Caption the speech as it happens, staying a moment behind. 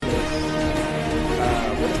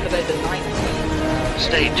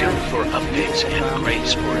Stay tuned for updates and great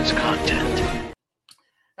sports content.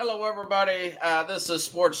 Hello, everybody. This is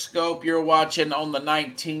Sports Scope. You're watching on the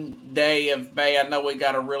 19th day of May. I know we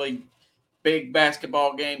got a really big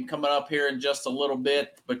basketball game coming up here in just a little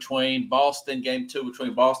bit between Boston, game 2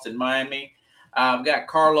 between Boston and Miami. We've got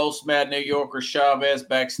Carlos Mad New Yorker Chavez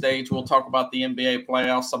backstage. We'll talk about the NBA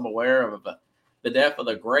playoffs. I'm aware of the death of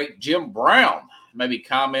the great Jim Brown. Maybe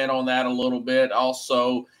comment on that a little bit.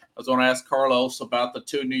 Also, I was going to ask Carlos about the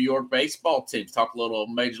 2 New York baseball teams, talk a little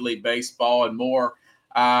Major League Baseball and more.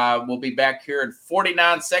 We'll be back here in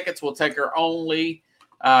 49 seconds. We'll take our only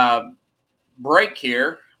break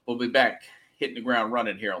here. We'll be back hitting the ground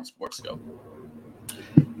running here on Sports Scope.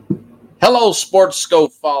 Hello, Sports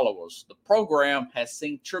Scope followers. The program has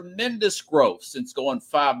seen tremendous growth since going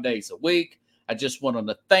 5 days a week. I just wanted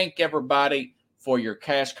to thank everybody for your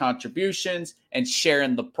cash contributions and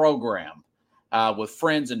sharing the program with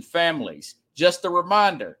friends and families. Just a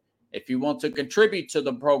reminder, if you want to contribute to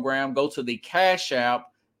the program, go to the Cash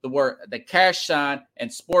App, the cash sign,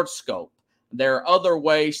 and Sports Scope. There are other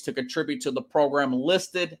ways to contribute to the program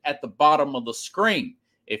listed at the bottom of the screen.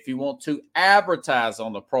 If you want to advertise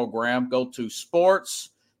on the program, go to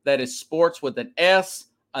sports, that is sports with an S,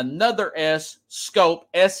 another S, scope,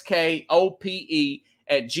 SKOPE,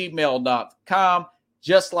 at gmail.com,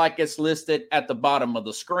 just like it's listed at the bottom of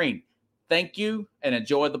the screen. Thank you and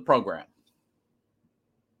enjoy the program.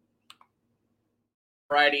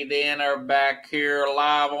 Righty then, are back here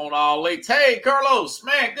live on All Leaks. Hey, Carlos,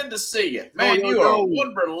 man, good to see you. Man, you are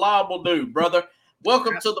one reliable dude, brother.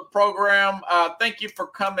 Welcome to the program. Thank you for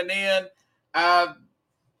coming in.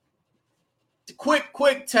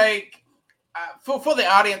 Quick take for the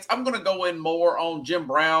audience. I'm going to go in more on Jim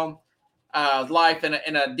Brown life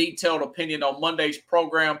in a detailed opinion on Monday's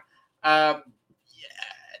program.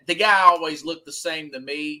 The guy always looked the same to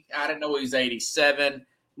me. I didn't know he was 87.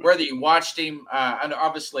 Whether you watched him, and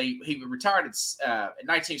obviously he retired in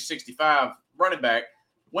 1965, running back,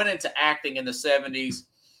 went into acting in the 70s.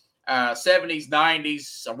 70s,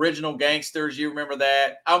 90s, Original Gangsters, you remember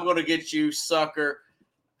that. I'm Going to Get You, Sucker,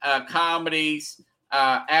 comedies,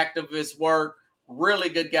 activist work, really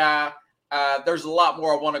good guy. There's a lot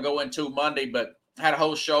more I want to go into Monday, but had a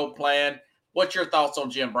whole show planned. What's your thoughts on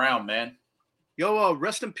Jim Brown, man? Yo,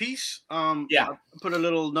 rest in peace. Yeah. I put a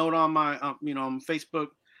little note on my, on Facebook.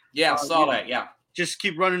 Yeah, I saw that. Yeah. Just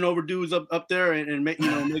keep running over dudes up there and making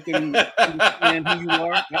understand who you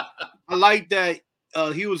are. I like that.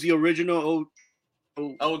 He was the original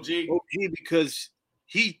OG because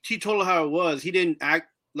he told how it was. He didn't act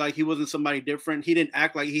like he wasn't somebody different. He didn't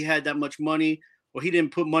act like he had that much money, or he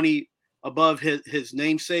didn't put money above his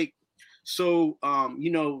namesake. So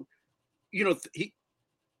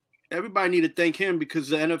everybody need to thank him, because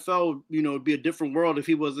the NFL, would be a different world if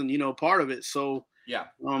he wasn't, part of it. So yeah,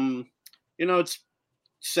 it's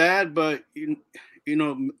sad, but who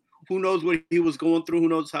knows what he was going through? Who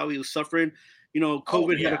knows how he was suffering?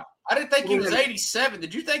 COVID. I didn't think he was 87.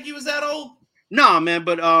 Did you think he was that old? No, man.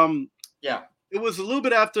 But yeah, it was a little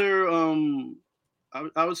bit after.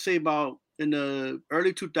 I would say about in the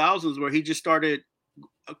early 2000s, where he just started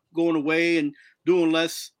going away and doing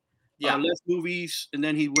less movies, and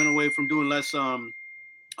then he went away from doing less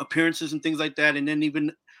appearances and things like that. And then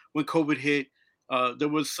even when COVID hit, there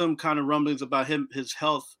was some kind of rumblings about his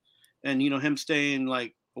health, and him staying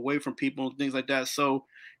like away from people and things like that. So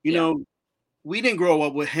we didn't grow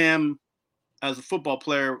up with him as a football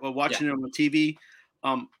player or watching him on TV.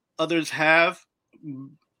 Others have.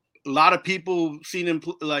 A lot of people seen him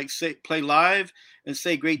play live and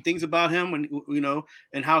say great things about him when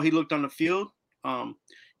and how he looked on the field. 10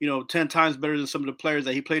 times better than some of the players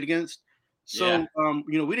that he played against. So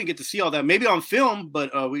we didn't get to see all that. Maybe on film,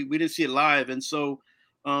 but we didn't see it live. And so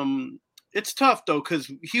it's tough though,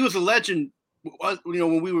 because he was a legend.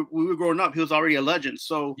 When we were growing up, he was already a legend.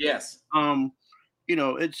 So yes,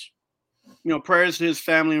 it's prayers to his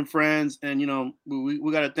family and friends, and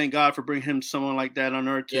we got to thank God for bringing him someone like that on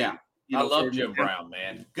earth. I love Jim Brown,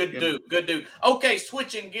 man. Good dude. Okay,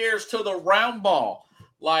 switching gears to the round ball,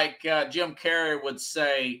 like Jim Carrey would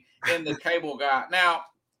say in The Cable Guy. Now,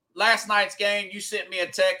 last night's game, you sent me a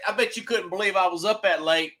text. I bet you couldn't believe I was up that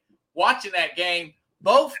late watching that game.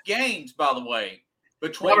 Both games, by the way.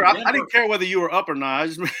 Robert, I didn't care whether you were up or not.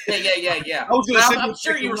 Yeah. I'm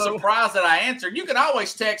sure you were surprised that I answered. You can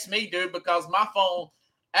always text me, dude, because my phone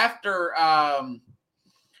after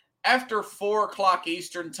 4:00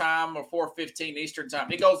 Eastern time or 4:15 Eastern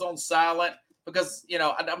time, it goes on silent because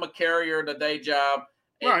I'm a carrier at a day job,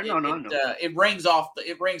 Right, It rings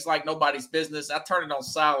it rings like nobody's business. I turn it on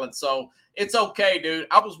silent, so it's okay, dude.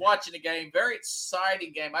 I was watching the game, very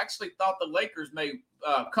exciting game. I actually thought the Lakers may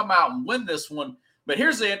come out and win this one, but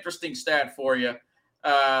here's the interesting stat for you.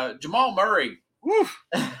 Jamal Murray.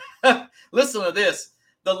 Listen to this.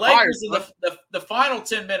 The Lakers in the final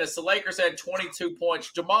 10 minutes, the Lakers had 22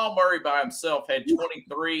 points. Jamal Murray by himself had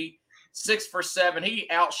 23. 6 for 7. He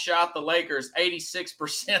outshot the Lakers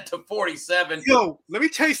 86% to 47. Yo, let me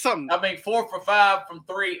tell you something. I mean, 4 for 5 from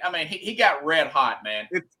 3. I mean, he got red hot, man.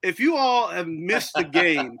 If you all have missed the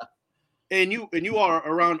game and you are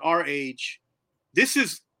around our age, this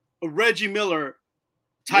is a Reggie Miller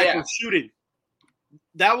type of shooting.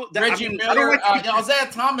 Reggie Miller,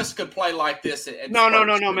 Isaiah Thomas could play like this. No,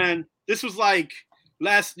 man. This was like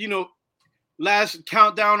last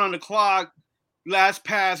countdown on the clock. Last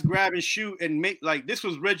pass, grab and shoot, and make like this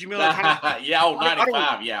was Reggie Miller. 95,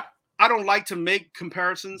 yeah. I don't like to make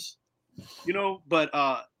comparisons,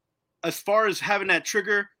 but as far as having that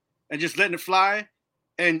trigger and just letting it fly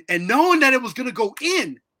and knowing that it was gonna go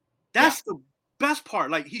in, that's the best part.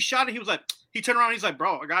 Like he shot it, he turned around, he's like,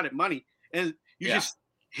 bro, I got it, money. And you just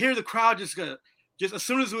hear the crowd just as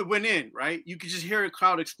soon as it went in, right? You could just hear the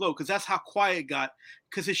crowd explode because that's how quiet it got.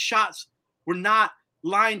 Because his shots were not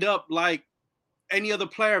lined up like any other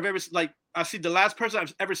player I've ever I see the last person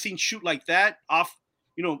I've ever seen shoot like that off,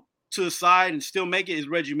 to the side and still make it is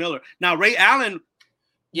Reggie Miller. Now Ray Allen,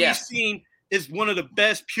 we've seen is one of the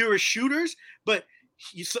best purest shooters, but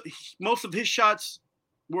most of his shots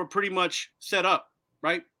were pretty much set up,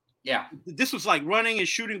 right? Yeah. This was like running and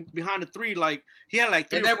shooting behind the three, like he had like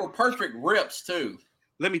 3 and they were perfect rips too.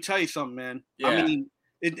 Let me tell you something, man. Yeah. I mean,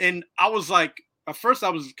 and I was like, at first I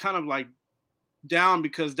was kind of like down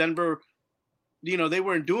because Denver. They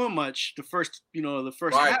weren't doing much the first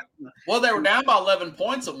right. half. Well, they were down by 11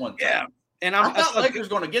 points at one time. Yeah. And I thought Lakers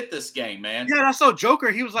going to get this game, man. Yeah, I saw Joker.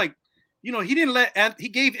 He was like, he didn't he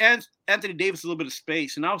gave Anthony Davis a little bit of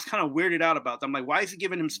space. And I was kind of weirded out about that. I'm like, why is he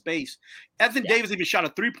giving him space? Anthony Davis even shot a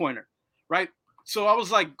 3-pointer, right? So I was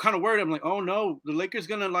like kind of worried. I'm like, oh no, the Lakers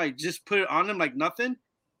going to like just put it on them like nothing.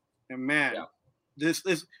 And man, this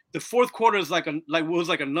the fourth quarter is was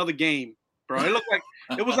like another game. Bro, it looked like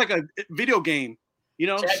it was like a video game,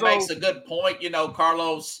 Chad makes a good point,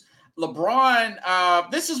 Carlos.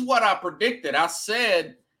 LeBron, this is what I predicted. I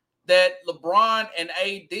said that LeBron and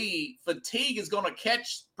AD fatigue is going to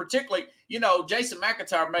catch, particularly, Jason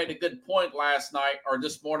McIntyre made a good point last night or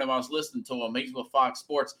this morning when I was listening to him. He's with Fox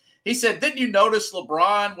Sports. He said, didn't you notice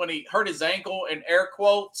LeBron when he hurt his ankle in air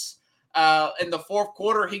quotes in the fourth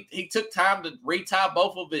quarter, he took time to retie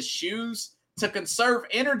both of his shoes to conserve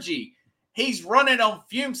energy. He's running on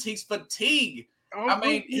fumes. He's fatigued. I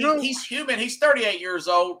mean, he's human. He's 38 years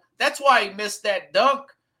old. That's why he missed that dunk.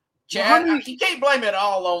 Chad, you can't blame it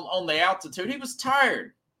all on the altitude. He was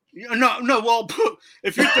tired. No. Well,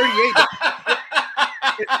 if you're 38,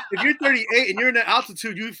 if you're 38 and you're in that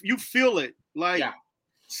altitude, you feel it. Like,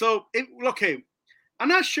 so okay. I'm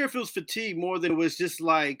not sure if it was fatigue more than it was just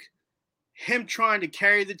like him trying to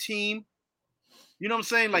carry the team. You know what I'm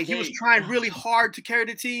saying? Like he was trying really hard to carry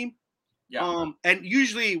the team. Yeah. And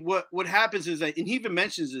usually what happens is that, and he even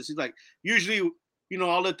mentions this, he's like, usually,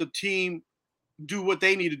 I'll let the team do what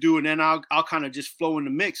they need to do, and then I'll kind of just flow in the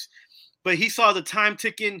mix. But he saw the time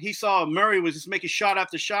ticking. He saw Murray was just making shot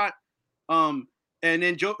after shot. And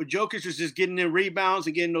then Jokic was just getting in rebounds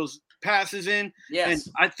and getting those passes in. Yes.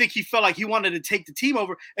 And I think he felt like he wanted to take the team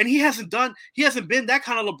over. And he hasn't been that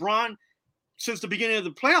kind of LeBron since the beginning of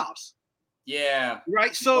the playoffs. Yeah.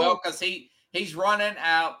 Right. So because he's running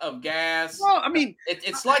out of gas. Well, I mean,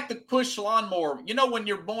 it's like the push lawnmower. When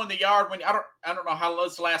you're mowing the yard, I don't know how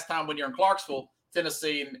was the last time when you're in Clarksville,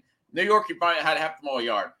 Tennessee, and New York, you probably had to have to mow a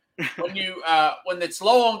yard. When you when it's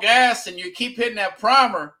low on gas and you keep hitting that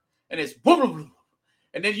primer and it's boom, boom, boom,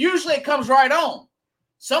 and then usually it comes right on.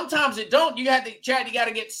 Sometimes it don't. You got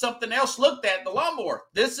to get something else looked at. The lawnmower.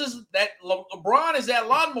 This is that LeBron is that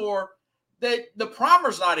lawnmower. The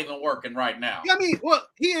primer's not even working right now. I mean, well,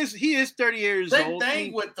 he is 30 years old. Same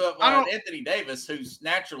thing with Anthony Davis, who's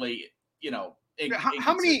naturally,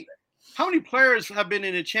 how many players have been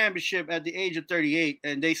in a championship at the age of 38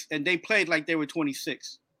 and they played like they were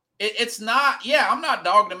 26? It's not. Yeah, I'm not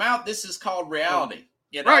dogging him out. This is called reality.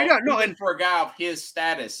 Right? Yeah, no, and for a guy of his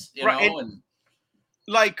status, and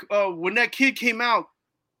like when that kid came out,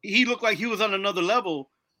 he looked like he was on another level.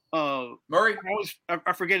 Murray,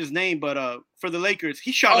 I forget his name, but for the Lakers,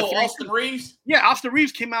 he shot. Austin Reeves. Yeah, Austin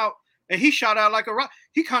Reeves came out and he shot out like a rock.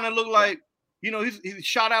 He kind of looked like, he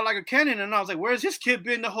shot out like a cannon, and I was like, "Where's this kid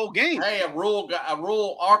been the whole game?" Hey, a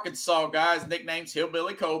rural Arkansas guy's nickname's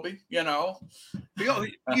Hillbilly Kobe.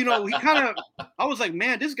 You know, he kind of. I was like,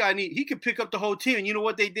 man, this guy he could pick up the whole team. And you know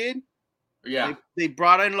what they did? Yeah, they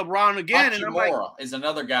brought in LeBron again, and I'm like, is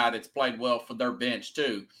another guy that's played well for their bench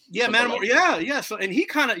too. Yeah, man. Yeah. So, and he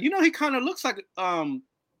kind of, he kind of looks like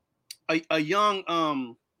a young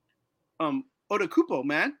Oladipo,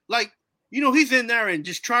 man. Like, he's in there and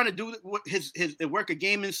just trying to do his work a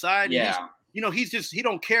game inside. Yeah. He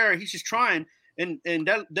don't care. He's just trying. And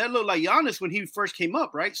that looked like Giannis when he first came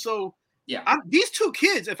up, right? So yeah, these two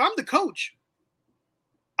kids, if I'm the coach,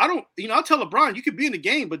 I'll tell LeBron, you could be in the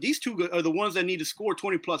game, but these two are the ones that need to score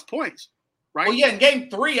 20 plus points, right? Well, yeah, in game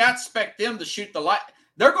 3, I expect them to shoot the light.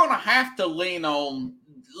 They're going to have to lean on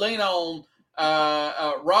Rowe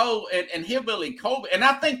and Hillbilly Kobe, and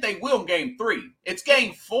I think they will in game 3. It's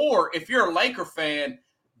game 4. If you're a Laker fan,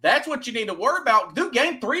 that's what you need to worry about. Do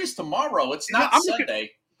game 3 is tomorrow. It's not Sunday.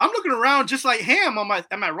 I'm looking around just like Ham on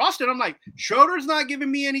my roster, and I'm like, Schroeder's not giving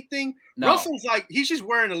me anything. No. Russell's like, he's just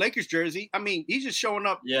wearing a Lakers jersey. I mean, he's just showing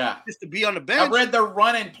up just to be on the bench. I read they're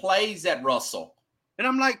running plays at Russell. And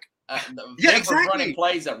I'm like, exactly. Running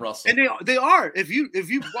plays at Russell. And they are. If you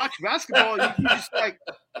watch basketball, you just like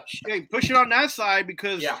push it on that side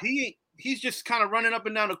because he's just kind of running up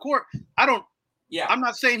and down the court. I'm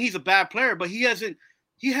not saying he's a bad player, but he hasn't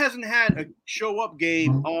had a show up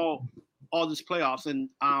game all this playoffs, and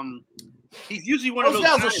he's usually one of those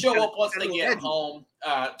guys will show up once they get home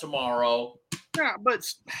tomorrow. Yeah, but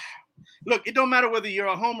look, it don't matter whether you're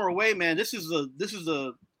at home or away, man. This is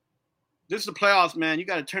the playoffs, man. You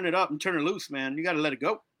got to turn it up and turn it loose, man. You got to let it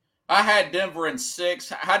go. I had Denver in 6.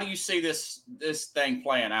 How do you see this thing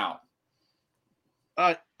playing out?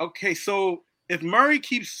 Okay, so if Murray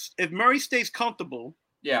stays comfortable,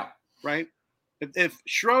 right. If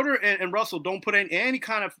Schroeder and Russell don't put in any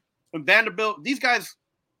kind of Vanderbilt, these guys,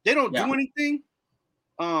 they don't do anything.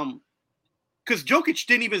 Because Jokic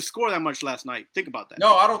didn't even score that much last night. Think about that.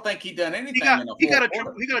 No, I don't think he done anything. He got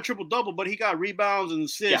a triple double, but he got rebounds and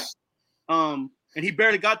assists. Yeah. And he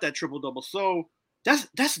barely got that triple double. So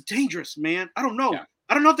that's dangerous, man. I don't know. Yeah.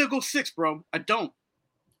 I don't know if they'll go 6, bro. I don't.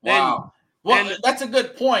 Wow. That's a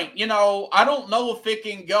good point. I don't know if it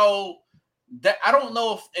can go. I don't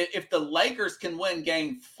know if the Lakers can win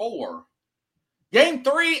game 4. Game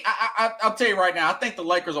 3, I'll tell you right now, I think the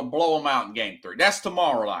Lakers will blow them out in game 3. That's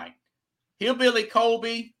tomorrow night. Hillbilly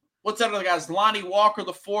Kobe, what's that other guy's? Lonnie Walker,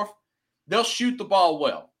 the 4th. They'll shoot the ball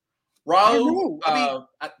well.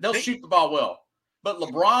 They'll shoot the ball well. But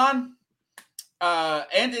LeBron,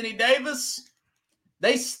 Anthony Davis,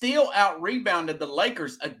 they still out-rebounded the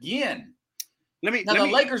Lakers again. The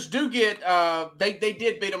Lakers do get they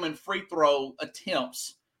did beat them in free throw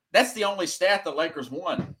attempts. That's the only stat the Lakers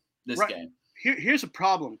won this game. Here's a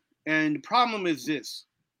problem, and the problem is this: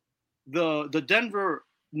 the Denver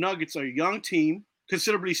Nuggets are a young team,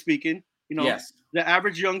 considerably speaking. The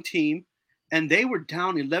average young team, and they were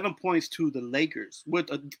down 11 points to the Lakers with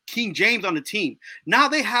King James on the team. Now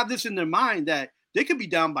they have this in their mind that they could be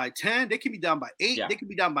down by 10, they could be down by 8, they could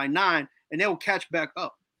be down by 9, and they will catch back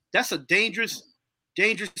up. That's a dangerous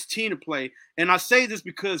team to play. And I say this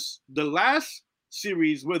because the last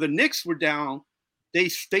series where the Knicks were down, they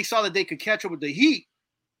saw that they could catch up with the Heat.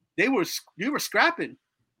 They were scrapping.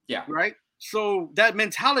 Yeah. Right. So that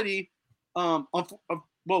mentality, first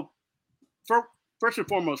and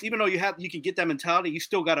foremost, even though you can get that mentality, you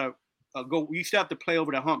still gotta go. You still have to play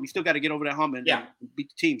over that hump. You still got to get over that hump and beat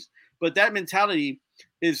the teams. But that mentality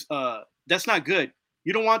is that's not good.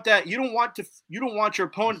 You don't want that. You don't want your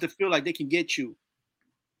opponent to feel like they can get you.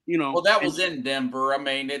 Well, that was in Denver. I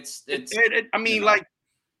mean, like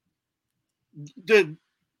the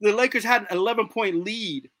Lakers had an 11-point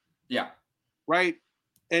lead. Yeah. Right.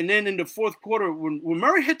 And then in the fourth quarter, when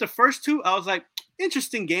Murray hit the first 2, I was like,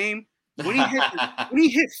 interesting game. When he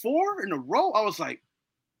hit 4 in a row, I was like,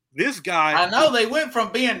 this guy. I know they went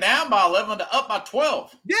from being down by 11 to up by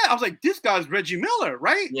 12. Yeah, I was like, this guy's Reggie Miller,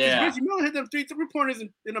 right? Yeah. Reggie Miller hit them 3 3-pointers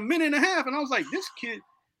in a minute and a half, and I was like, this kid.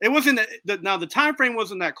 It wasn't now the time frame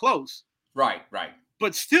wasn't that close. Right.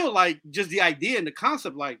 But still, like, just the idea and the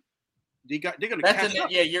concept, like, they're gonna catch up.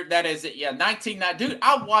 Yeah, that is it. Yeah, 1990. Dude,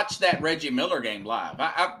 I watched that Reggie Miller game live.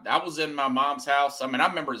 I was in my mom's house. I mean, I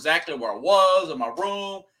remember exactly where I was in my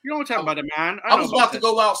room. You know what I'm talking about, it, man. I was about to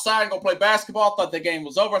go outside and go play basketball. Thought the game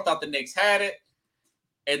was over. I thought the Knicks had it.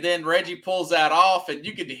 And then Reggie pulls that off, and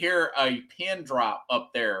you could hear a pin drop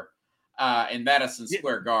up there in Madison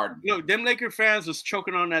Square Garden. Look, them Laker fans was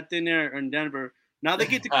choking on that thing there in Denver. Now they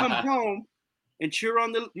get to come home and cheer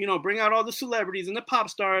on bring out all the celebrities and the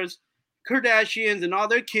pop stars, Kardashians and all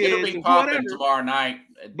their kids. It'll be popping tomorrow night.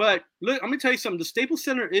 But look, I'm gonna tell you something. The Staples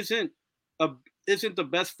Center isn't the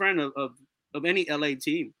best friend of any LA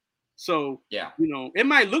team. So Yeah. it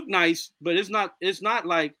might look nice, but it's not. It's not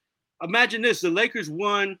like, imagine this: the Lakers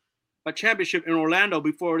won a championship in Orlando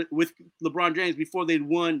with LeBron James before they'd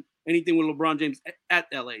won anything with LeBron James at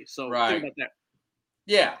LA. So think about that.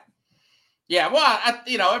 Yeah. Yeah, well,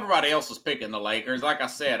 everybody else was picking the Lakers. Like I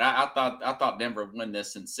said, I thought Denver would win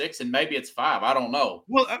this in 6, and maybe it's 5. I don't know.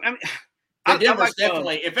 Well, I mean, Denver's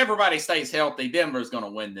definitely. If everybody stays healthy, Denver's going to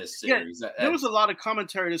win this series. Yeah, there was a lot of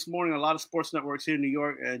commentary this morning, a lot of sports networks here in New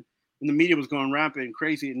York, and the media was going rampant and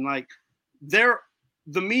crazy. And like,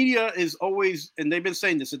 the media is always, and they've been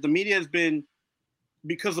saying this, that the media has been,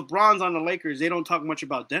 because LeBron's on the Lakers, they don't talk much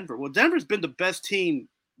about Denver. Well, Denver's been the best team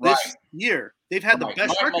this year. They've had the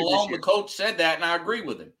best record this year. The coach said that, and I agree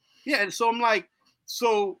with him. Yeah, and so I'm like,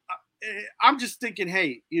 I'm just thinking,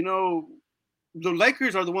 hey, the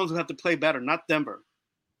Lakers are the ones who have to play better, not Denver.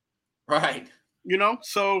 Right.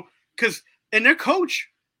 So and their coach,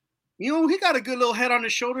 he got a good little head on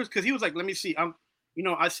his shoulders, because he was like, let me see,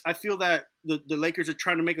 I feel that the Lakers are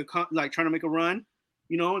trying to make a run,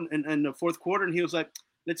 in the fourth quarter, and he was like,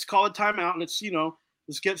 let's call a timeout, let's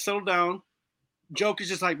get settled down. Joke is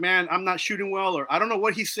just like, man, I'm not shooting well, or I don't know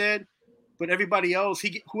what he said, but everybody else,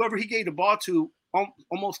 whoever he gave the ball to,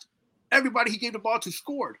 almost everybody he gave the ball to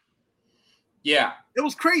scored. Yeah. It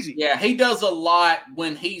was crazy. Yeah, he does a lot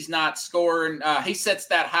when he's not scoring. He sets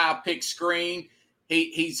that high pick screen.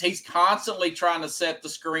 He's constantly trying to set the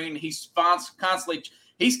screen. He's constantly.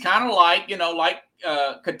 He's kind of like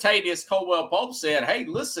Kentavious Caldwell-Pope said. Hey,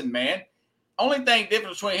 listen, man. Only thing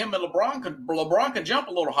different between him and LeBron can jump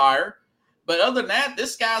a little higher. But other than that,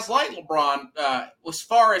 this guy's like LeBron as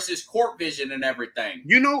far as his court vision and everything.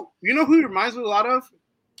 You know who he reminds me a lot of?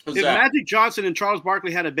 If Magic Johnson and Charles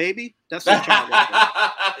Barkley had a baby, that's the child.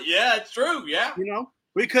 Yeah, it's true. Yeah.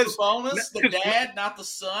 Because Sabonis, the dad, not the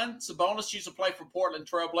son. Sabonis used to play for Portland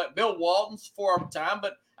Trailblazers. Bill Walton's for a time,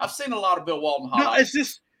 but I've seen a lot of Bill Walton highlights. No, it's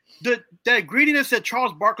just that greediness that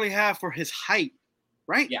Charles Barkley had for his height,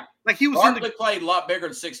 right? Yeah. Like he was Barkley played a lot bigger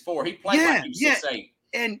than 6'4". He played like he was 6'8".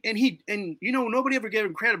 And nobody ever gave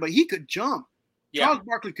him credit, but he could jump. Yeah. Charles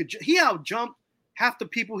Barkley he out-jumped half the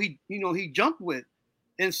people he jumped with.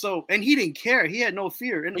 And he didn't care. He had no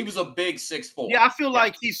fear. And he was a big 6'4". Yeah, I feel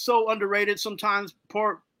like he's so underrated sometimes.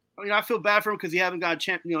 I feel bad for him because he hasn't got a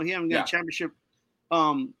championship.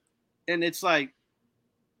 And it's like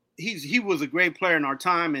he was a great player in our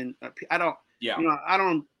time, and I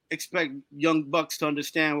don't expect young bucks to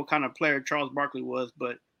understand what kind of player Charles Barkley was,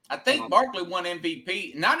 but I think Barkley won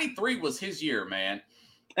MVP. 93 was his year, man.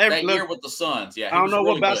 Year with the Suns. Yeah, I don't know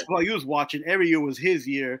what basketball you was watching. Every year was his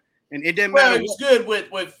year. And it didn't matter. Well, it was good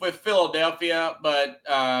with Philadelphia, but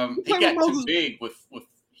he got too big with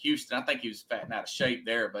Houston. I think he was fat and out of shape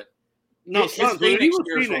there. But his Phoenix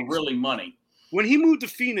years were really money. When he moved to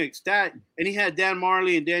Phoenix, and he had Dan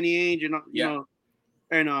Marley and Danny Ainge and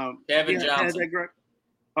Kevin Johnson.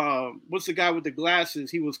 What's the guy with the glasses?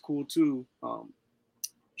 He was cool too.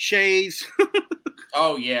 Shays.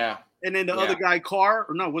 Oh yeah. And then the other guy, Carr,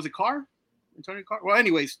 or no, was it Carr? Antonio Carr? Well,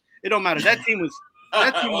 anyways, it don't matter. That team was.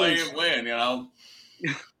 That team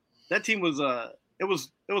That team was it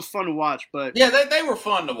was fun to watch, but they were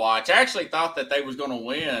fun to watch. I actually thought that they was going to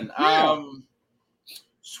win. Yeah.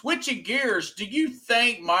 Switching gears, do you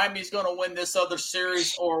think Miami's going to win this other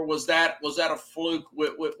series, or was that a fluke?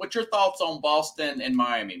 What's your thoughts on Boston and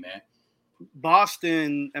Miami, man?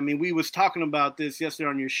 Boston. I mean, we was talking about this yesterday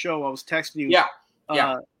on your show. I was texting you.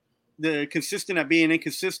 Yeah. The consistent at being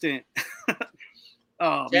inconsistent.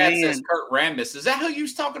 Oh, Chad says Kurt Rambis. Is that who you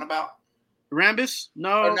was talking about? Rambis?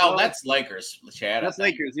 No. No, that's Lakers, Chad. That's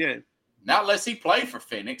Lakers, yeah. Not unless he played for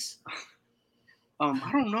Phoenix. I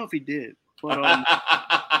don't know if he did. But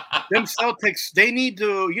them Celtics, they need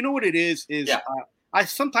to – you know what it is? I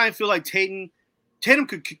sometimes feel like Tatum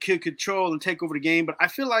could control and take over the game, but I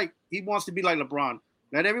feel like he wants to be like LeBron.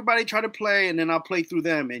 Let everybody try to play, and then I'll play through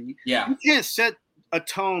them. And you can't set a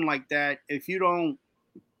tone like that if you don't –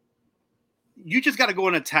 you just got to go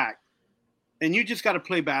and attack, and you just got to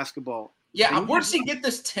play basketball. Yeah, where does he get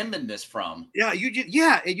this timidness from? Yeah, you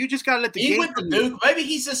just got to let the game. He went to Duke. Maybe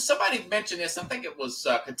he's just somebody mentioned this. I think it was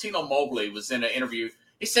Catino Mobley was in an interview.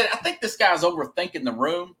 He said, "I think this guy's overthinking the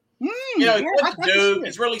room. He went to Duke.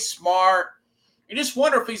 He's really smart. You just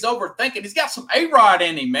wonder if he's overthinking. He's got some A-Rod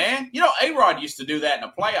in him, man. A-Rod used to do that in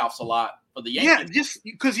the playoffs a lot for the Yankees. Yeah, just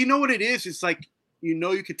because you know what it is. It's like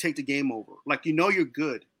you could take the game over. Like you're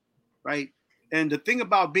good, right? And the thing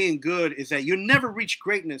about being good is that you never reach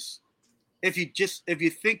greatness if you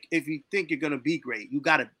think you're gonna be great. You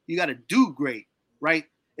gotta do great, right?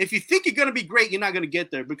 if you think you're going to be great, you're not going to get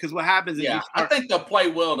there because what happens is I think they'll play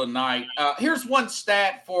well tonight. Here's one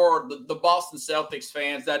stat for the Boston Celtics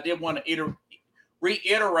fans that I did want to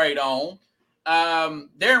reiterate on.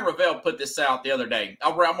 Darren Ravel put this out the other day.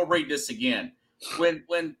 I'm going to read this again. When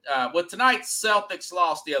with tonight's Celtics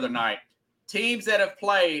loss the other night, teams that have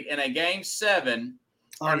played in a game 7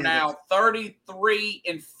 are now 33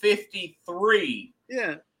 and 53.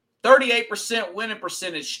 Yeah. 38% winning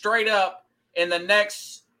percentage straight up in the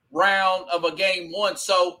next round of a game 1.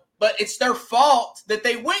 So, but it's their fault that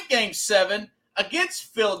they went game 7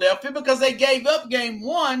 against Philadelphia because they gave up game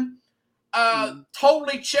 1,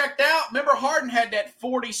 totally checked out. Remember, Harden had that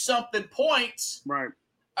 40-something points. Right.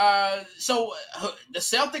 So the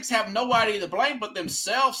Celtics have nobody to blame but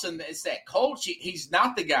themselves, and it's that coach. He's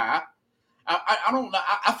not the guy. I don't know.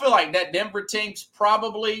 I feel like that Denver team's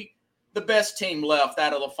probably the best team left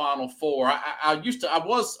out of the Final Four. I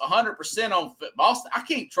was 100% on Boston. I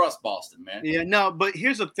can't trust Boston, man. Yeah, no, but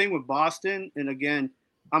here's the thing with Boston, and again,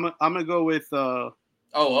 I'm gonna go with.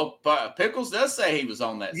 Pickles does say he was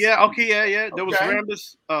on that. Yeah. Okay. Yeah. There was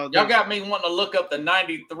Rambus. Y'all got me wanting to look up the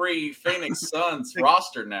 '93 Phoenix Suns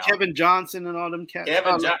roster now. Kevin Johnson and all them cats.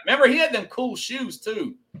 Remember he had them cool shoes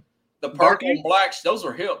too. The purple and black, those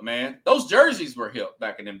were hip, man. Those jerseys were hip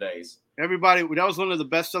back in them days. Everybody, that was one of the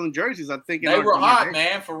best-selling jerseys, I think. They were hot,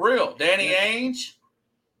 man, for real. Danny Ainge.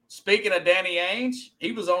 Speaking of Danny Ainge,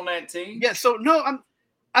 he was on that team. Yeah. So no,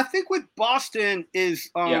 I think with Boston is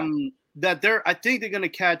that I think they're gonna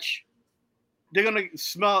catch. They're gonna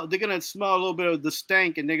smell a little bit of the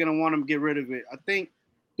stank, and they're gonna want to get rid of it. I think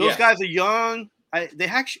those guys are young. They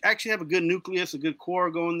actually have a good nucleus, a good core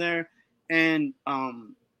going there, and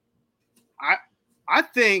I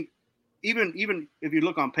think even if you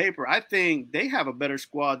look on paper, I think they have a better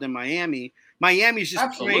squad than Miami. Miami's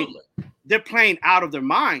just they're playing out of their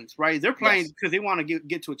minds, right? They're playing because they want to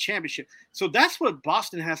get to a championship. So that's what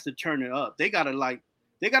Boston has to turn it up. They gotta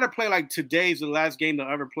play like today's the last game they'll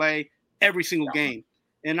ever play every single game.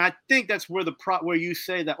 And I think that's where where you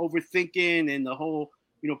say that overthinking and the whole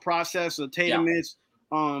process of Tatum is.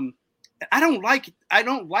 I don't like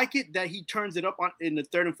it that he turns it up in the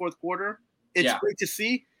third and fourth quarter. It's great to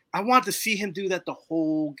see. I want to see him do that the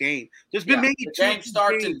whole game. There's been maybe the game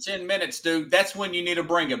starts in 10 minutes, dude. That's when you need to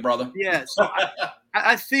bring it, brother. Yeah. So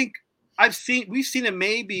I think we've seen it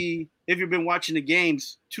maybe if you've been watching the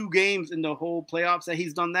games, 2 games in the whole playoffs that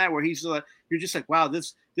he's done that where he's like you're just like, wow,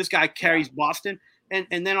 this guy carries Boston,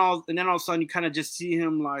 and then all of a sudden you kind of just see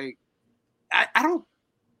him like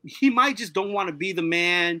he might just don't want to be the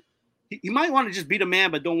man. He might want to just be the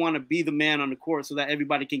man, but don't want to be the man on the court so that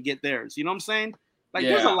everybody can get theirs. You know what I'm saying? Like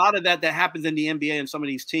there's a lot of that happens in the NBA and some of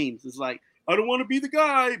these teams. It's like, I don't want to be the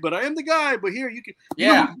guy, but I am the guy. But here you can.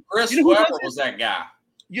 Chris Webber was that guy.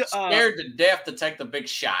 Scared to death to take the big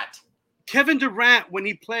shot. Kevin Durant when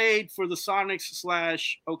he played for the Sonics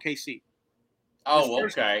 / OKC. Oh,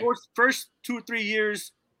 First 2 or 3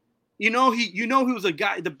 years, he was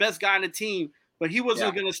the best guy on the team, but he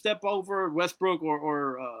wasn't going to step over Westbrook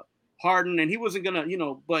or Harden, and he wasn't going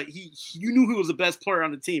to, but you knew he was the best player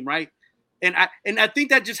on the team, right? And I think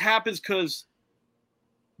that just happens because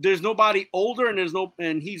there's nobody older and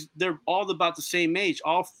they're all about the same age.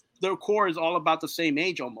 Their core is all about the same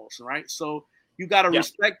age almost, right? So you got to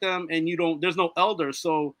respect them, and there's no elder.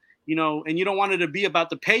 So, and you don't want it to be about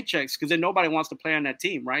the paychecks because then nobody wants to play on that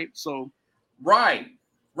team, right? So, right,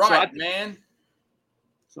 man.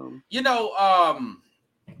 So,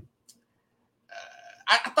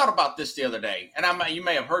 I thought about this the other day, and you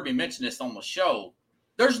may have heard me mention this on the show.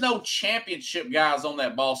 There's no championship guys on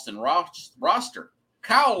that Boston roster.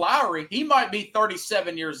 Kyle Lowry, he might be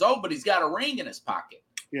 37 years old, but he's got a ring in his pocket.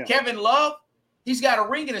 Yeah. Kevin Love, he's got a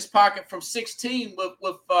ring in his pocket from 16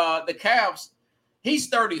 with the Cavs. He's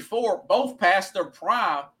 34, both past their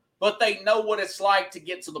prime, but they know what it's like to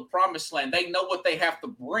get to the promised land. They know what they have to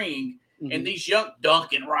bring. Mm-hmm. And these young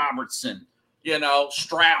Duncan Robertson,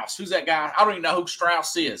 Strauss. Who's that guy? I don't even know who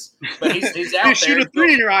Strauss is, but he's out there. Shoot a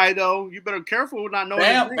 3 in your eye, though. You better careful not knowing.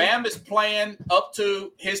 Bam is playing up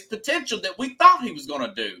to his potential that we thought he was going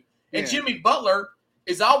to do. And Jimmy Butler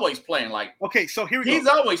is always playing like. Okay, so here we go. He's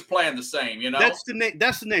always playing the same, That's the name.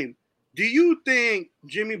 That's the name. Do you think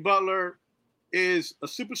Jimmy Butler is a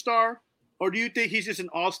superstar, or do you think he's just an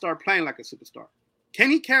all-star playing like a superstar?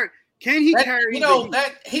 Can he carry? Carry?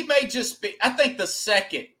 That he may just be. I think the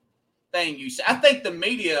second thing you say. I think the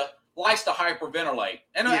media likes to hyperventilate,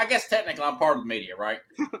 and I guess technically I'm part of the media, right?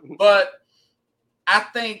 But I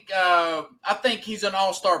think he's an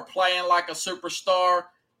all-star playing like a superstar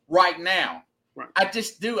right now. Right. I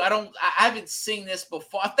just do. I haven't seen this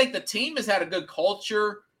before. I think the team has had a good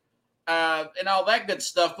culture. and all that good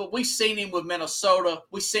stuff. But we seen him with Minnesota.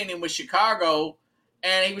 We seen him with Chicago,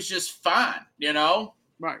 and he was just fine,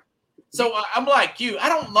 Right. So I'm like you. I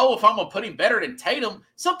don't know if I'm going to put him better than Tatum.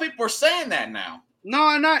 Some people are saying that now. No,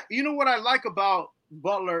 and you know what I like about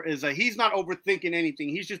Butler is that he's not overthinking anything.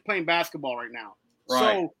 He's just playing basketball right now.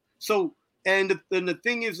 Right. So the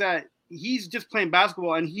thing is that he's just playing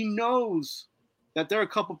basketball, and he knows that they're a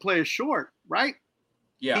couple players short, right?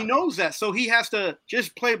 Yeah. He knows that. So he has to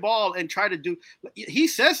just play ball and try to do – he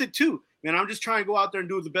says it too. Man, I'm just trying to go out there and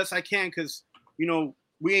do the best I can because,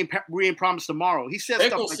 we ain't promised tomorrow. He says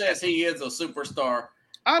Pickle stuff like says that. He is a superstar.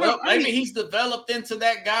 Maybe he's developed into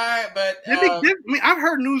that guy, but I've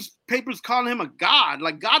heard newspapers calling him a god,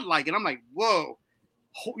 like godlike, and I'm like, whoa,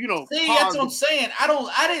 See, that's what I'm saying.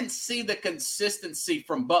 I didn't see the consistency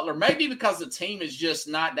from Butler. Maybe because the team is just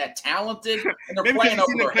not that talented, and they're playing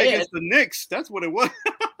over their head. Against the Knicks, that's what it was.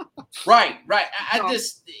 Right. I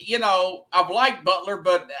just, I've liked Butler,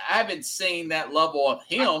 but I haven't seen that level of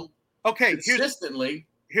him. Okay, consistently.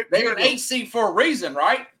 They're an 8 seed for a reason,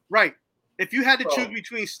 right? Right. If you had to choose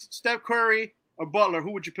between Steph Curry or Butler,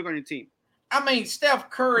 who would you pick on your team? I mean, Steph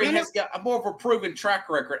Curry has got a more of a proven track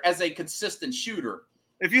record as a consistent shooter.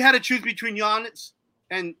 If you had to choose between Giannis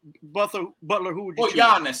and Butler, who would you choose?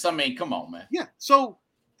 Giannis, I mean, come on, man. Yeah. So,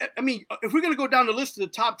 I mean, if we're going to go down the list of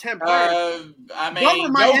the top 10 players, Butler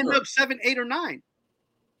might end up 7, 8, or 9.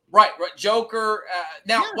 Right. Joker.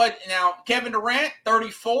 Now, Kevin Durant,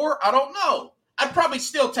 34? I don't know. I'd probably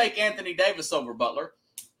still take Anthony Davis over Butler.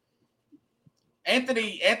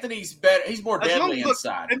 Anthony's better. He's more deadly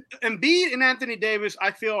inside. Embiid and Anthony Davis, I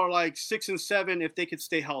feel, are like 6 and 7 if they could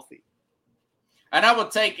stay healthy. And I would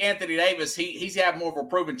take Anthony Davis. He's had more of a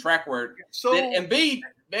proven track record. So Embiid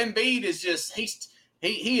is just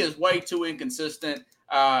he is way too inconsistent.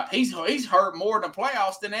 He's hurt more in the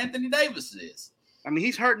playoffs than Anthony Davis is. I mean,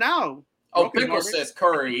 he's hurt now. Oh, Pickle says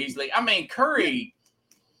Curry easily. I mean, Curry.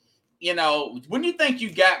 When you think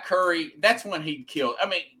you got Curry, that's when he'd kill. I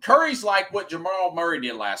mean, Curry's like what Jamal Murray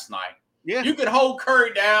did last night. Yeah. You could hold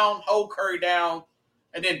Curry down,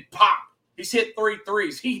 and then pop. He's hit 3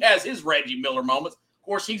 threes. He has his Reggie Miller moments. Of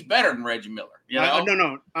course, he's better than Reggie Miller.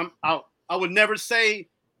 No. I would never say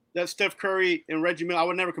that Steph Curry and Reggie Miller, I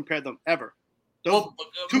would never compare them, ever.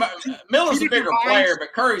 Miller's a bigger player,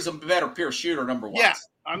 but Curry's a better pure shooter, number one. Yeah.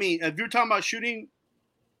 I mean, if you're talking about shooting –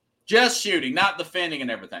 just shooting, not defending and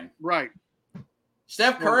everything. Right.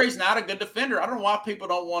 Steph Curry's not a good defender. I don't know why people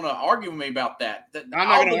don't want to argue with me about that.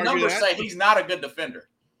 All the numbers say he's not a good defender.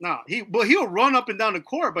 No, he'll run up and down the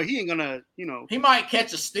court, but he ain't gonna, He might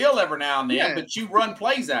catch a steal every now and then, but you run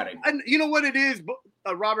plays at him. And you know what it is,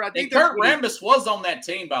 Robert? I think Kurt Rambis was on that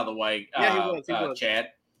team, by the way. Yeah, he was.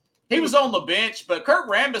 Chad. He was on the bench, but Kurt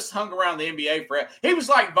Rambis hung around the NBA he was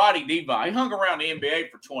like Vadi Diva. He hung around the NBA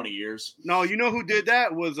for 20 years. No, you know who did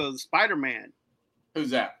that was Spider-Man.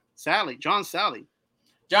 Who's that? John Sally.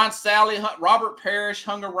 John Sally, Robert Parrish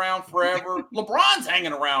hung around forever. LeBron's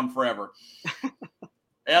hanging around forever.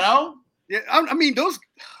 Yeah, I mean, those,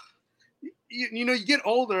 you get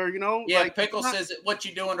older, Yeah, like, Pickle says, what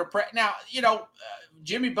you doing to prep? Now,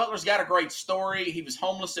 Jimmy Butler's got a great story. He was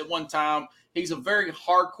homeless at one time. He's a very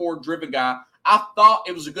hardcore driven guy. I thought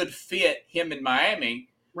it was a good fit, him in Miami.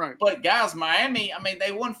 Right. But, guys, Miami, I mean,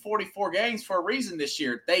 they won 44 games for a reason this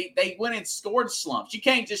year. They went and scored slumps. You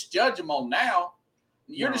can't just judge them on now.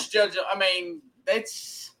 You're just judging. I mean,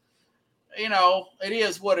 it's, it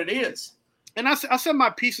is what it is. And I said my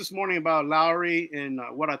piece this morning about Lowry and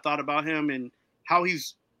what I thought about him and how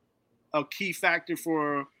he's a key factor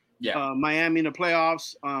for Miami in the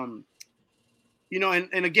playoffs. And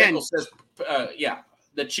again. Pickle says,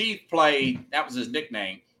 the Chief played, that was his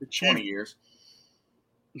nickname, 20 years.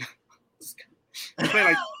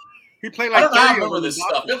 He played like I remember this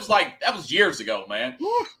stuff. It was like, that was years ago, man.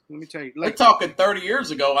 Whew, let me tell you. We're talking 30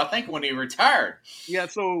 years ago, I think, when he retired. Yeah,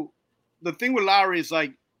 so the thing with Lowry is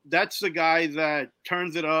like, that's the guy that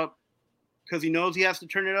turns it up because he knows he has to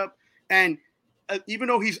turn it up. And even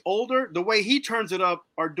though he's older, the way he turns it up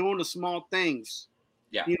are doing the small things.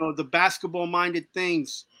 Yeah. The basketball-minded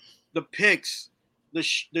things, the picks, the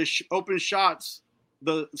open shots,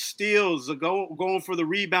 the steals, the going for the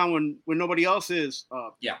rebound when nobody else is.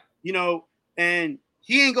 And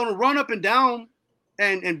he ain't going to run up and down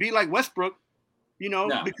and be like Westbrook,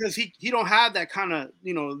 because he don't have that kind of,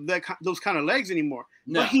 those kind of legs anymore.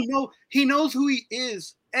 No. But he knows who he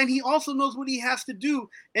is, and he also knows what he has to do.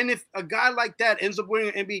 And if a guy like that ends up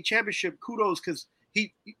winning an NBA championship, kudos, because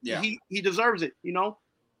he deserves it,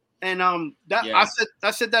 And I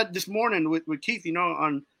said that this morning with Keith,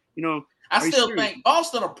 I still think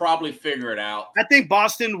Boston will probably figure it out. I think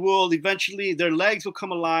Boston will eventually. Their legs will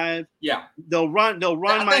come alive. Yeah, they'll run.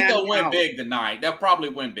 I think they'll win big tonight. They'll probably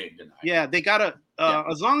win big tonight. Yeah, they gotta.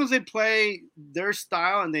 As long as they play their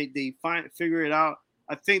style and they figure it out,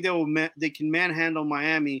 I think they can manhandle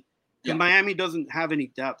Miami. Because Miami doesn't have any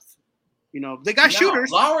depth. You know, they got shooters.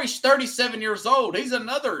 Lowry's 37 years old. He's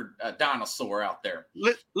another dinosaur out there.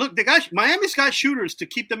 Look, Miami's got shooters to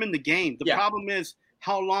keep them in the game. The problem is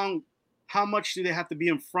how much do they have to be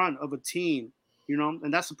in front of a team? You know,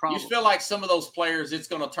 and that's the problem. You feel like some of those players, it's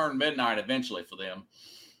going to turn midnight eventually for them.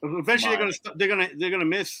 Eventually, they're gonna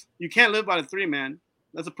miss. You can't live by the three, man.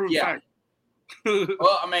 That's a proven fact.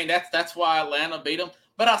 Well, I mean, that's why Atlanta beat them.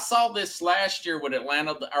 But I saw this last year with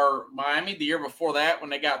Atlanta or Miami the year before that when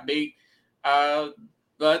they got beat.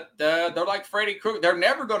 But they're like Freddie Krueger. They're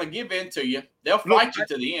never going to give in to you. They'll fight you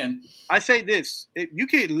to the end. I say this. If you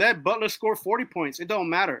can let Butler score 40 points, it don't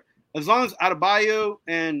matter. As long as Adebayo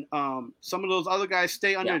and some of those other guys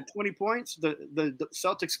stay under 20 points, the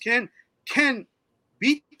Celtics can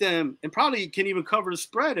beat them and probably can even cover the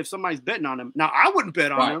spread if somebody's betting on them. Now, I wouldn't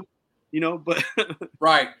bet on them, you know, but –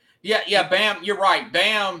 Right. Yeah, Bam, you're right.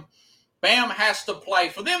 Bam has to play.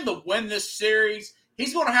 For them to win this series,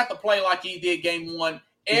 he's going to have to play like he did game one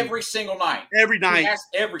every single night. Every night.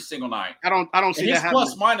 Every single night. I don't see that happening.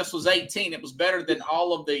 His plus minus was 18. It was better than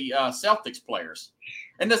all of the Celtics players.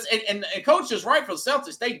 And Coach is right for the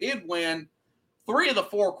Celtics. They did win 3 of the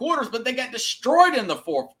 4 quarters, but they got destroyed in the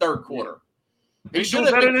third quarter. He should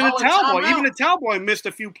have better than the Towel Boy. Even the Towel Boy missed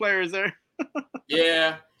a few players there.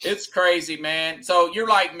 Yeah, it's crazy, man. So you're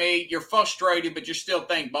like me. You're frustrated, but you still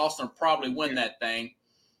think Boston will probably win that thing.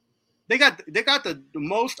 They got the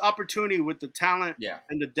most opportunity with the talent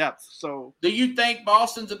and the depth. So, do you think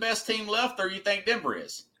Boston's the best team left, or you think Denver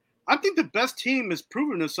is? I think the best team has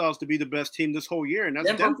proven themselves to be the best team this whole year, and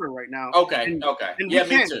that's Denver right now. Okay, and yeah,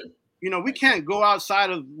 me too. You know, we can't go outside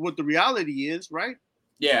of what the reality is, right?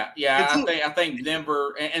 Yeah. I think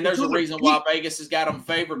Denver, and there's a reason why Vegas has got them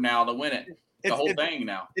favored now to win it. The whole thing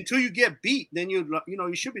now. Until you get beat, then you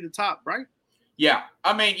should be the top, right? Yeah.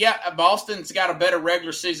 I mean, Boston's got a better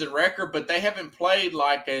regular season record, but they haven't played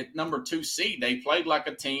like a number 2 seed. They played like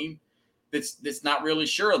a team that's not really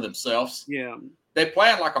sure of themselves. Yeah. They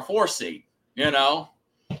playing like a 4 seed, you know.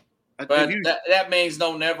 But that means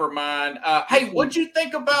no, never mind. Hey, what'd you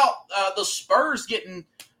think about the Spurs getting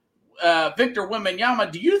Victor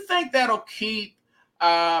Wembanyama? Do you think that'll keep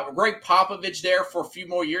Greg Popovich there for a few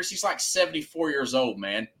more years? He's like 74 years old,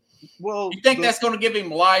 man. Well, you think that's going to give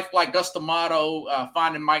him life like Gus D'Amato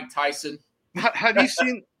finding Mike Tyson? Have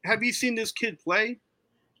you seen this kid play?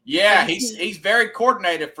 Yeah, he's very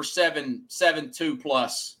coordinated for 7'2"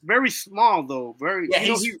 plus. Very small though.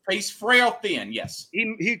 He's frail thin. Yes,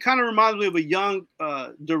 he kind of reminds me of a young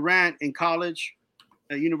Durant in college,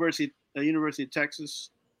 at University of Texas.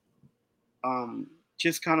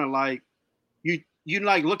 Just kind of like you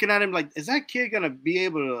like looking at him like, is that kid gonna be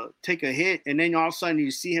able to take a hit? And then all of a sudden you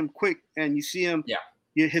see him quick and you see him,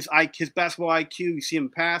 his basketball IQ. You see him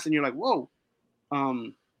pass, and you're like, whoa.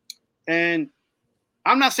 And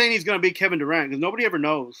I'm not saying he's gonna be Kevin Durant because nobody ever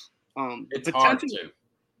knows. It's hard to.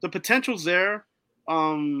 The potential's there.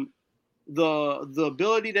 The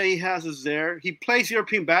ability that he has is there. He plays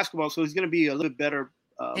European basketball, so he's gonna be a little bit better.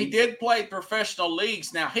 He did play professional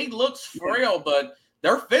leagues. Now he looks frail, but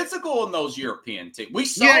they're physical in those European teams. We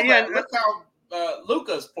saw that. Look how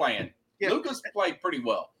Luka's playing. Yeah. Luka's played pretty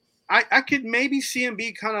well. I could maybe see him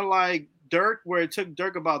be kind of like Dirk, where it took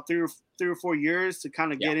Dirk about three or 4 years to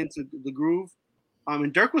kind of get into the groove.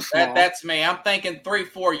 And Dirk was small. That's me. I'm thinking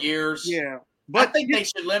 3-4 years. Yeah. But I think they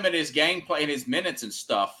should limit his gameplay and his minutes and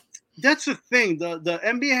stuff. That's the thing. The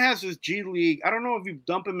NBA has this G League. I don't know if you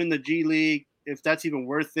dump him in the G League, if that's even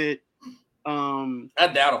worth it. I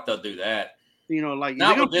doubt if they'll do that. You know, like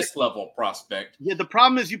not with this level of prospect. Yeah, the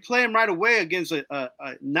problem is you play him right away against a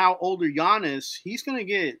now older Giannis. He's gonna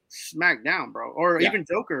get smacked down, bro. Or even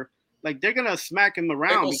Joker. Like they're gonna smack him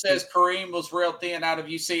around. People says Kareem was real thin out of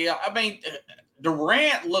UCL. I mean,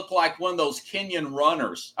 Durant looked like one of those Kenyan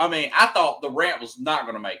runners. I mean, I thought Durant was not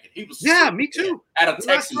going to make it. He was me too. Out of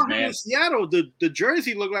Texas, man. In Seattle, the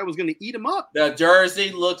jersey looked like it was going to eat him up. The jersey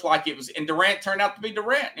looked like it was, and Durant turned out to be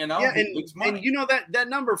Durant. You know, and you know that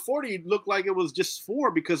number 40 looked like it was just 4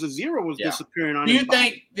 because the 0 was disappearing on. Do you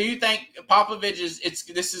think Popovich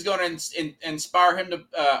this is going to inspire him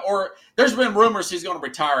to, or there's been rumors he's going to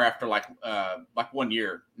retire after like 1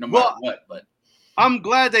 year, no matter what, but. I'm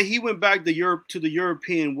glad that he went back to the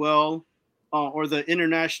European well or the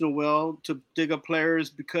international well to dig up players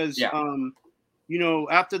because, you know,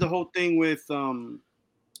 after the whole thing with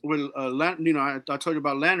I told you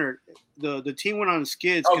about Leonard. The team went on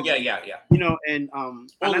skids. Oh yeah. And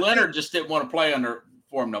well, Leonard just didn't want to play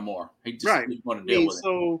for him no more. He just didn't want to deal with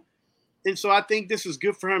it. So I think this is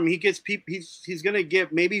good for him. He gets people. He's gonna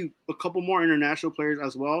get maybe a couple more international players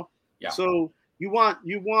as well. Yeah. So you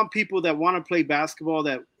want people that want to play basketball.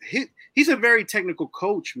 That he's a very technical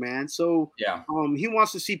coach, man. So yeah. He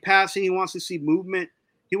wants to see passing. He wants to see movement.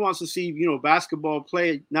 He wants to see basketball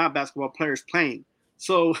play, not basketball players playing.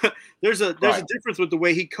 So there's a difference with the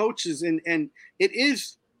way he coaches, and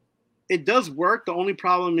it does work. The only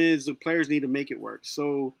problem is the players need to make it work.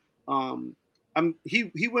 So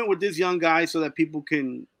he went with this young guy so that people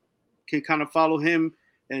can kind of follow him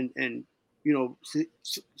and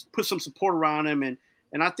put some support around him, and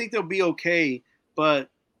I think they'll be okay. But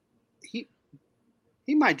he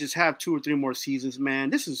might just have 2 or 3 more seasons,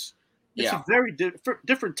 man. It's a very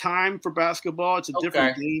different time for basketball. It's a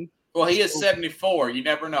different game. Well, he is 74. You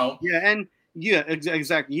never know. Yeah,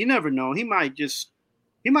 exactly. You never know. He might just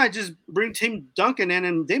bring Tim Duncan in,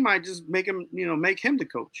 and they might just make him the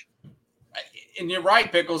coach. And you're right,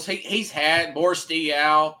 Pickles. He's had Boris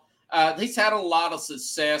Diaw. He's had a lot of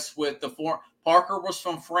success with the Parker was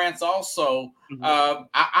from France also. Mm-hmm.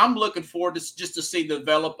 I'm looking forward to just to see the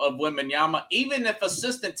develop of Wembanyama. Even if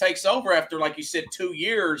assistant takes over after, like you said, 2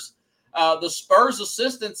 years, the Spurs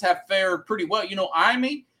assistants have fared pretty well.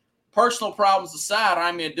 Ime, personal problems aside,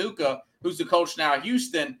 Ime Udoka, who's the coach now at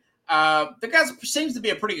Houston, the guy seems to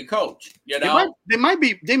be a pretty good coach.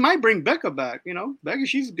 They might bring Becca back. Becca,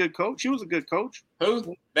 she's a good coach. She was a good coach.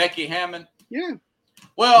 Who? Becky Hammond. Yeah.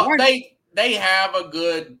 Well, they have a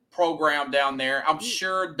good program down there. I'm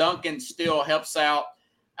sure Duncan still helps out.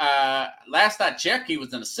 Last I checked, he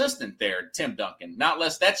was an assistant there, Tim Duncan. Not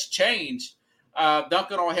unless that's changed.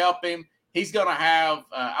 Duncan will help him. He's going to have,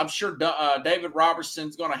 I'm sure David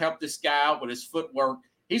Robertson's going to help this guy out with his footwork.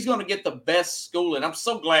 He's going to get the best schooling. I'm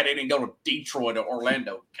so glad he didn't go to Detroit or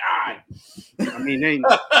Orlando. God. I mean, you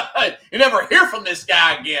never hear from this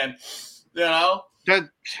guy again, I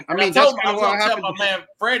told my man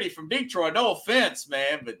Freddie from Detroit, no offense,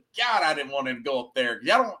 man, but God, I didn't want him to go up there.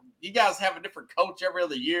 You guys have a different coach every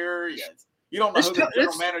other year. You don't know who the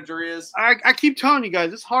general manager is. I keep telling you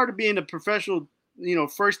guys, it's hard to be in the professional,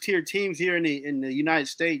 first tier teams here in the United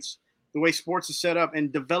States. The way sports is set up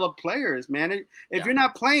and develop players, man. If you're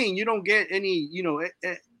not playing, you don't get any. You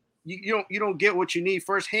don't get what you need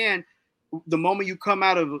firsthand. The moment you come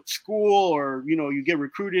out of school or you get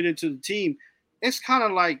recruited into the team, it's kind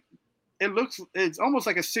of like it's almost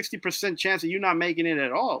like a 60% chance that you're not making it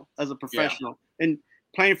at all as a professional and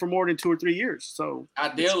playing for more than 2 or 3 years. So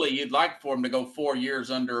ideally, you'd like for him to go 4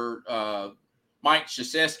 years under Mike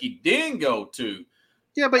Krzyzewski, then go to.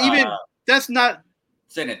 Yeah, but even that's not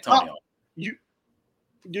San Antonio. You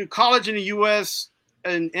do college in the U.S.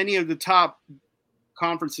 and any of the top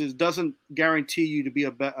conferences doesn't guarantee you to be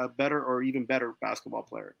a better or even better basketball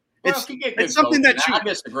player. Well, if you get good coaching, I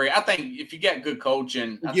disagree. I think if you get good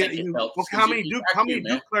coaching, I think it helps. Well, how many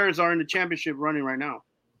Duke players are in the championship running right now?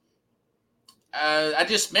 I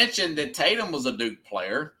just mentioned that Tatum was a Duke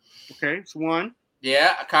player. Okay, it's one.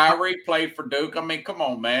 Yeah, Kyrie played for Duke. I mean, come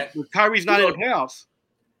on, man. Well, Kyrie's not in the playoffs.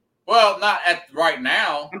 Well, not at right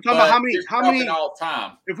now. I'm talking about how many all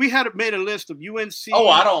time. If we had made a list of UNC,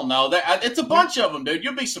 I don't know. It's a bunch of them, dude.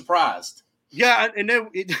 You'll be surprised. Yeah, and then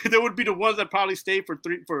there would be the ones that probably stayed for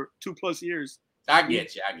 2+ years. I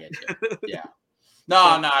get you. Yeah.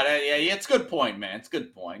 No, it's a good point, man. It's a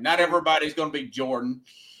good point. Not everybody's going to be Jordan.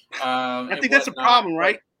 I think that's a problem,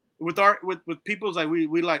 right? With people's like we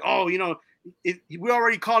like, we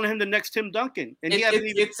already calling him the next Tim Duncan, and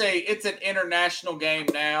it's an international game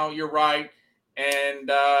now. You're right, and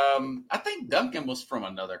I think Duncan was from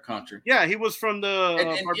another country. Yeah, he was from the. And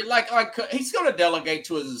he's going to delegate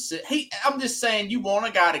to his. I'm just saying, you want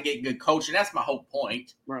a guy to get good coaching. That's my whole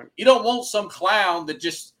point. Right. You don't want some clown that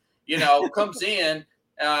just comes in.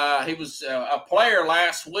 He was a player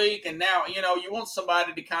last week, and now you want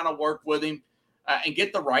somebody to kind of work with him and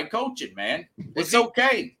get the right coaching. Man, it's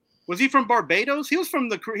okay. Was he from Barbados? He was from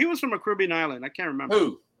a Caribbean island. I can't remember.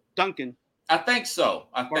 Who? Duncan. I think so.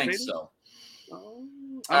 I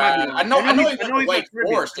know he went to Wake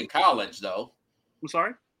Forest in college, though. I'm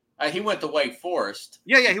sorry? He went to Wake Forest.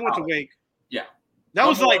 Yeah, he went to Wake. Yeah. That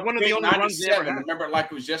was like one of the only runs they ever had. I remember it like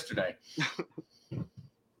it was yesterday.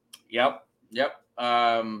 Yep.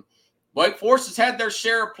 Wake Forest has had their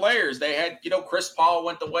share of players. They had, Chris Paul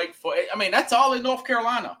went to Wake Forest. I mean, that's all in North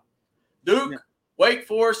Carolina. Duke, Wake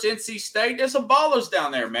Forest, NC State. There's some ballers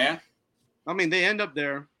down there, man. I mean, they end up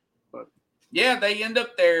there. But yeah, they end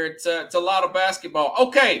up there. It's a lot of basketball.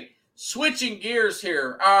 Okay, switching gears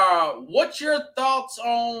here. What's your thoughts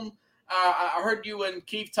on? I heard you and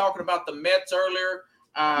Keith talking about the Mets earlier.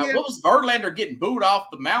 What was Verlander getting booed off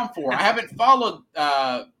the mound for? I haven't followed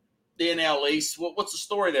the NL East. What's the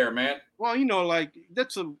story there, man? Well, like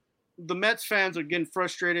the Mets fans are getting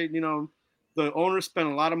frustrated. The owners spent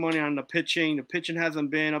a lot of money on the pitching. The pitching hasn't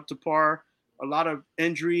been up to par. A lot of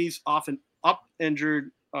injuries, often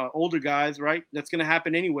injured older guys, right? That's going to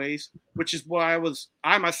happen anyways, which is why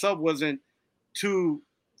I myself wasn't too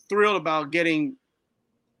thrilled about getting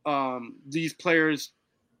these players.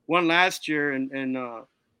 One last year, and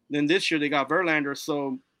then this year they got Verlander.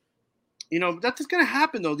 So, that's just going to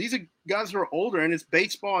happen, though. These are guys who are older, and it's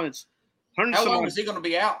baseball, and it's How long is he going to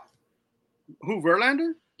be out? Who,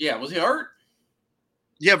 Verlander? Yeah, was he hurt?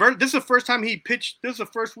 Yeah, this is the first time he pitched. This is the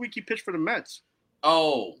first week he pitched for the Mets.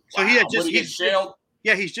 Oh, so he had just shelled.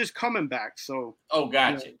 Yeah, he's just coming back. So. Oh,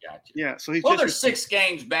 gotcha. Yeah, so he's they're 6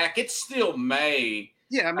 games back. It's still May.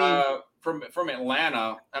 Yeah, I mean, from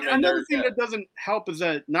Atlanta. I mean, another thing that doesn't help is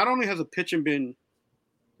that not only has the pitching been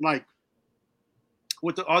like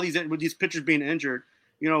with these pitchers being injured,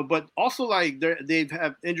 but also like they've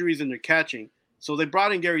had injuries in their catching. So they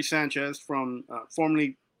brought in Gary Sanchez from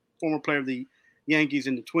former player of the Yankees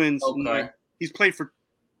and the Twins. Okay. And, he's played for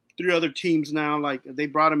 3 other teams now. Like they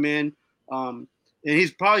brought him in, and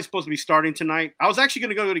he's probably supposed to be starting tonight. I was actually going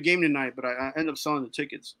to go to the game tonight, but I ended up selling the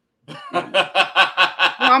tickets.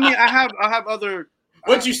 I mean, I have other.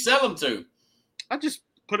 What'd you sell them to? I just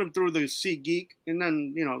put them through the SeatGeek, and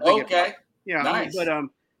then Okay. Yeah, nice. But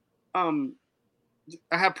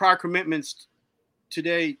I have prior commitments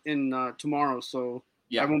today and tomorrow, so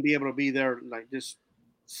I won't be able to be there like just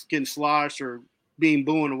getting sloshed or being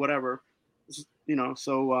booing or whatever,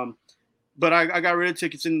 So, but I got rid of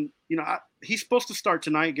tickets, and he's supposed to start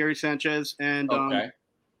tonight, Gary Sanchez, and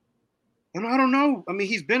and I don't know. I mean,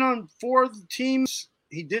 he's been on 4 teams.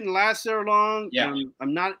 He didn't last there long. Yeah.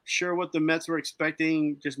 I'm not sure what the Mets were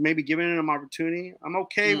expecting, just maybe giving him an opportunity. I'm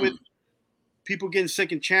okay with people getting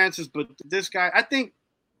second chances, but this guy, I think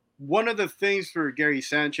one of the things for Gary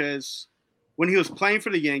Sanchez when he was playing for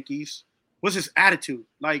the Yankees was his attitude.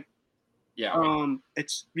 Like,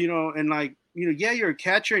 it's, and like, you're a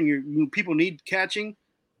catcher and people need catching.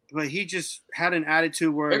 But he just had an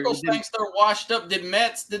attitude where Pickles thinks they're washed up. Did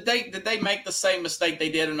they make the same mistake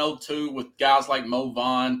they did in 2002 with guys like Mo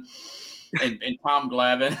Vaughn and Tom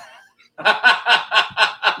Glavine?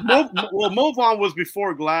 Mo Vaughn was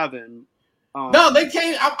before Glavine. No, they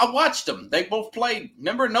came. I watched them. They both played.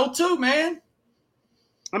 Remember in 2002, man?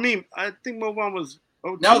 I mean, I think Mo Vaughn was.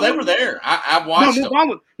 No, they were there. I watched them.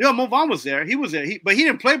 Mo Vaughn was there. He was there. But he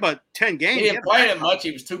didn't play but 10 games. He didn't play that much.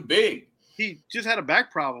 He was too big. He just had a back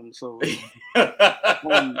problem, so.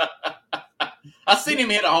 I seen him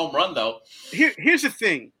hit a home run though. Here's the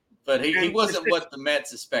thing, but he wasn't what the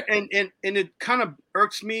Mets expected. And it kind of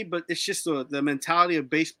irks me, but it's just the mentality of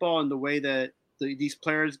baseball and the way that these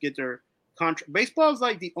players get their contract. Baseball is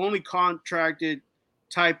like the only contracted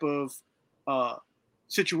type of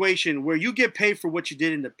situation where you get paid for what you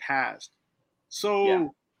did in the past. So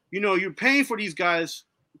you're paying for these guys.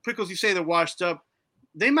 Pickles, you say they're washed up.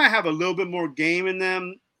 They might have a little bit more game in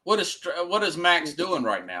them. What is Max doing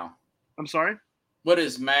right now? I'm sorry? What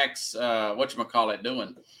is Max, whatchamacallit,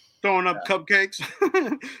 doing? Throwing up cupcakes.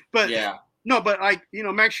 But but like,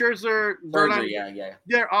 Max Scherzer, Verlander,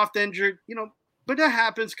 they're often injured, but that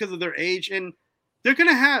happens because of their age. And they're going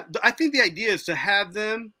to have, I think the idea is to have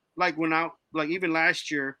them like even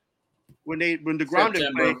last year when DeGrom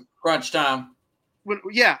didn't play. Crunch time.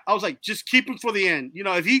 I was like, just keep him for the end.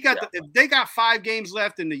 If they got 5 games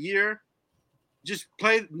left in the year, just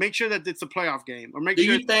make sure that it's a playoff game. Or Do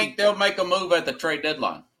you think they'll make a move at the trade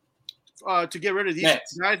deadline? To get rid of these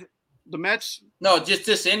guys, the Mets? No,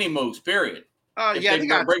 just any moves, period. They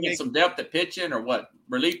got bringing some depth at pitching or what?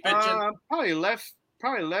 Relief pitching? Probably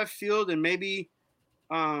left field and maybe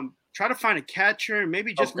try to find a catcher and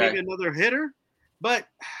maybe maybe another hitter. But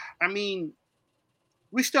I mean,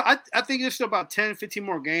 I think there's still about 10, 15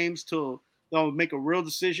 more games till they'll make a real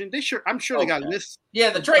decision. I'm sure they got lists. Yeah,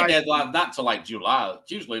 the trade deadline not until like July.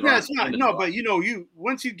 It's usually it's not. No, but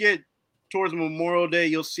once you get towards Memorial Day,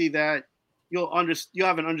 you'll see that you'll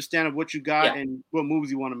have an understanding of what you got and what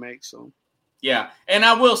moves you want to make. So. Yeah, and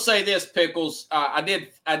I will say this, Pickles. I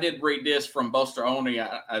did read this from Buster Olney.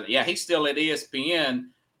 He's still at ESPN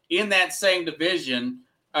in that same division.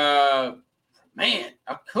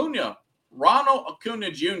 Ronald Acuna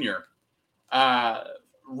Jr.,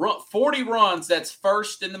 40 runs, that's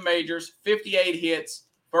first in the majors, 58 hits,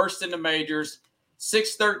 first in the majors,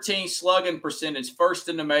 613 slugging percentage, first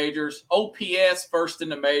in the majors, OPS, first in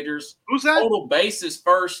the majors. Who's that? Total bases,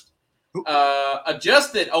 first.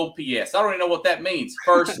 adjusted OPS. I don't even know what that means.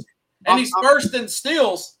 First, and he's first in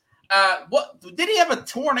steals. What did he have a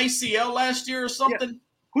torn ACL last year or something? Yeah.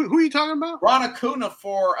 Who are you talking about? Ron Acuna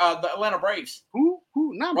for the Atlanta Braves. Who?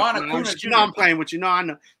 No, Ron Acuna Jr. No, I'm playing with you. No, I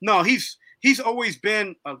know. No, he's always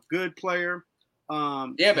been a good player.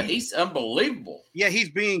 Yeah, but he's unbelievable. Yeah, he's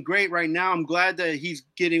being great right now. I'm glad that he's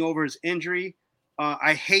getting over his injury.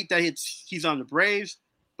 I hate that he's on the Braves,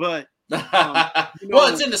 but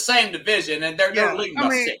well, it's in the same division, and they're leading by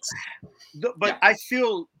 6. But I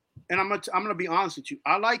feel, and I'm gonna be honest with you,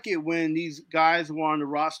 I like it when these guys who are on the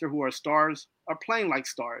roster who are stars are playing like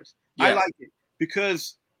stars. Yes. I like it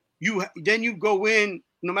because then you go in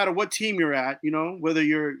no matter what team you're at, whether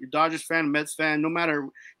you're a Dodgers fan, Mets fan, no matter,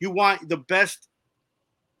 you want the best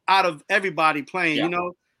out of everybody playing. You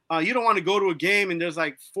don't want to go to a game and there's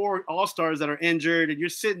like 4 all-stars that are injured and you're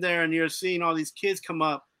sitting there and you're seeing all these kids come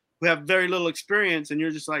up who have very little experience and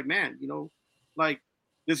you're just like, man, like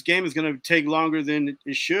this game is going to take longer than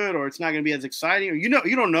it should, or it's not going to be as exciting, or you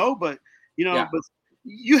don't know, but but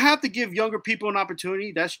you have to give younger people an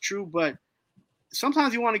opportunity. That's true, but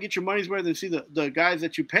sometimes you want to get your money's worth and see the guys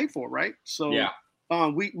that you pay for, right? So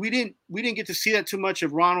we didn't get to see that too much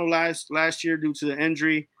of Ronald last year due to the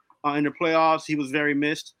injury in the playoffs. He was very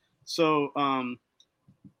missed. So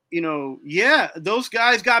those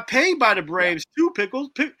guys got paid by the Braves too. Pickles,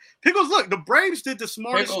 look, the Braves did the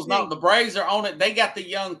smartest thing. No, the Braves are on it. They got the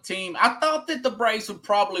young team. I thought that the Braves would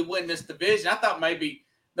probably win this division. I thought maybe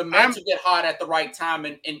the Mets would get hot at the right time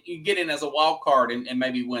and you get in as a wild card and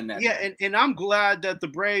maybe win that. Yeah, and I'm glad that the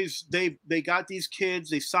Braves, they got these kids.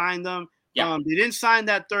 They signed them. Yeah. They didn't sign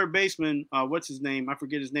that third baseman. What's his name? I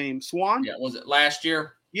forget his name. Swan? Yeah, was it last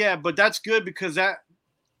year? Yeah, but that's good because that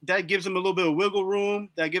gives them a little bit of wiggle room.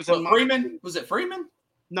 That gives them Freeman. Was it Freeman?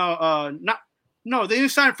 No, they didn't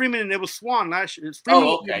sign Freeman, and it was Swan last year.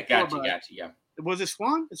 Okay, gotcha. Yeah. Was it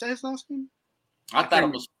Swan? Is that his last name? I thought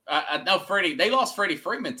it was. No, Freddie. They lost Freddie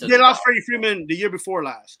Freeman to. They lost Freddie Freeman the year before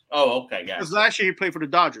last. Oh, okay, gotcha. Because last year he played for the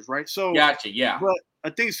Dodgers, right? So gotcha, yeah. But I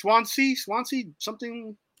think Swansea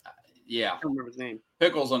something. Yeah, I don't remember his name.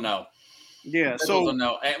 Pickles will know. Yeah, Pickles so will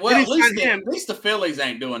know. Well, at least the Phillies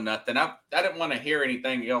ain't doing nothing. I didn't want to hear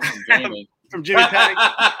anything else from Jamie. From Jimmy Paddock.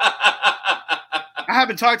 I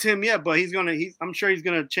haven't talked to him yet, but I'm sure he's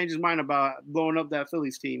gonna change his mind about blowing up that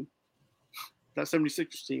Phillies team, that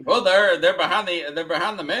 76ers team. Well, they're behind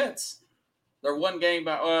the Mets. They're one game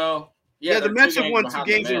by. Well, yeah. The Mets have won 2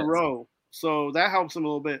 games in a row, so that helps them a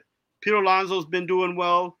little bit. Peter Alonso's been doing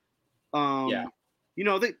well.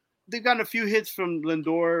 They've gotten a few hits from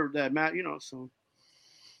Lindor that Matt, so.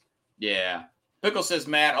 Yeah. Pickle says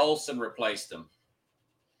Matt Olson replaced him.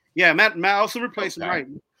 Yeah, Matt Olson replaced him, right?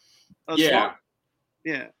 Yeah.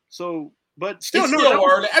 Yeah. So, but still, it's still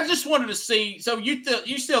early. I just wanted to see. So you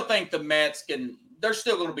still think the Mets they're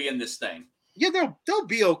still going to be in this thing? Yeah, they'll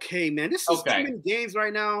be okay, man. This is too many games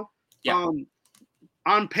right now. Yeah.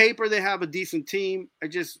 On paper, they have a decent team.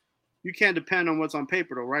 You can't depend on what's on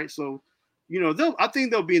paper, though, right? So, I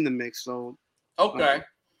think they'll be in the mix. So, okay.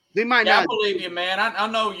 They might not. I believe you, man. I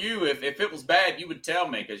know you. If it was bad, you would tell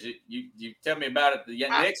me because you tell me about it the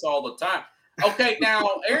Knicks all the time. Okay, now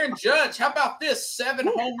Aaron Judge, how about this? 7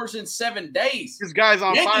 homers in 7 days. This guy's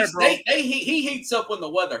on fire, bro. He heats up when the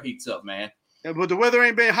weather heats up, man. Yeah, but the weather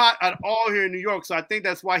ain't been hot at all here in New York, so I think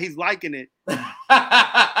that's why he's liking it.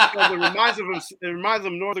 It reminds him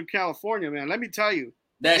of Northern California, man. Let me tell you,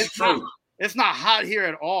 that's true. It's not hot here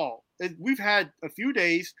at all. We've had a few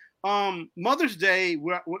days. Mother's Day,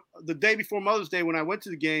 the day before Mother's Day, when I went to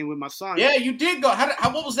the game with my son. Yeah, you did go.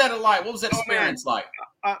 What was that like? What was that experience like?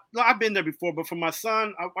 I've been there before, but for my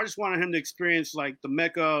son, I just wanted him to experience like the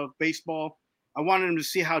mecca of baseball. I wanted him to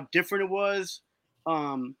see how different it was.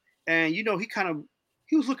 And he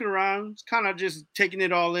was looking around, kind of just taking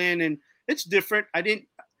it all in, and it's different.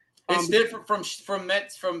 It's different from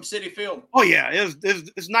Citi Field. Oh yeah,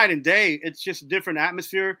 it's night and day. It's just a different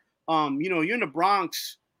atmosphere. You're in the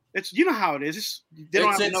Bronx. It's how it is.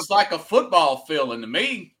 It's like a football feeling to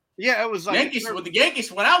me. Yeah, it was like Yankees with the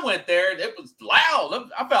Yankees. When I went there, it was loud.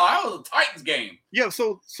 I felt like it was a Titans game. Yeah,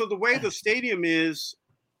 so the way the stadium is,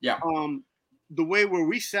 the way where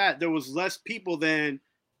we sat, there was less people than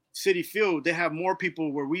Citi Field. They have more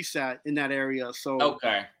people where we sat in that area. So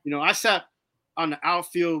I sat on the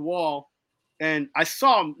outfield wall. And I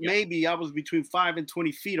saw maybe I was between 5 and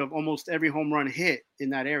 20 feet of almost every home run hit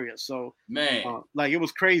in that area. So, man, it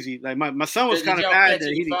was crazy. Like my son was kind of mad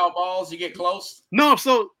that he foul balls. You get close? No,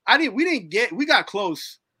 so we got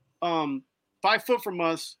close. 5 foot from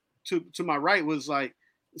us to my right was like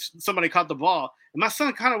somebody caught the ball, and my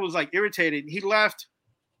son kind of was like irritated. He left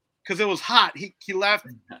because it was hot. He left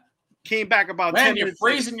came back about 10 Man, you're minutes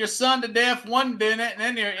freezing your son to death one minute,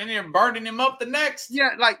 and then you're burning him up the next. Yeah,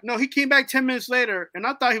 like no, he came back 10 minutes later, and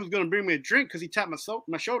I thought he was gonna bring me a drink because he tapped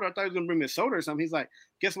my shoulder. I thought he was gonna bring me a soda or something. He's like,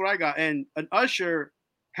 "Guess what I got?" And an usher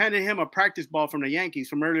handed him a practice ball from the Yankees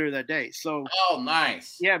from earlier that day. So, oh,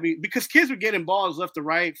 nice. Yeah, because kids were getting balls left to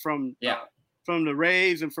right from the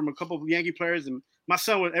Rays and from a couple of Yankee players, and my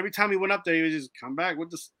son would every time he went up there, he would just come back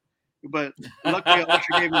with this. But luckily,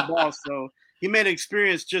 usher gave him the ball, so he made an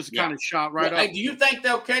experience just kind of shot right up. Hey, do you think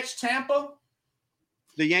they'll catch Tampa?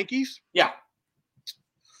 The Yankees? Yeah.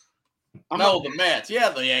 The Mets. Yeah,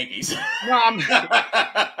 the Yankees.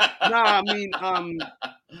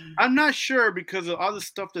 I'm not sure because of all the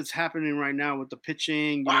stuff that's happening right now with the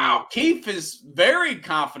pitching. Wow, Keefe is very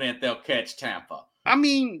confident they'll catch Tampa. I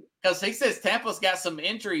mean, because he says Tampa's got some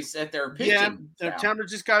injuries at their pitching. Yeah, Tampa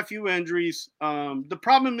just got a few injuries. The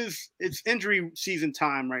problem is it's injury season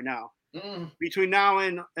time right now. Between now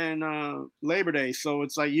and Labor Day, so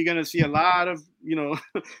it's like you're gonna see a lot of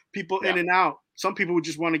people in and out. Some people would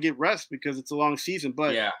just want to get rest because it's a long season.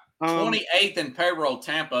 But 28th in payroll,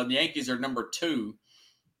 Tampa. And the Yankees are number 2.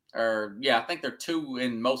 Or I think they're 2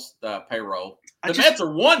 in most payroll. The Mets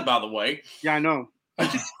are 1, by the way. Yeah, I know.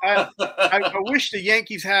 I wish the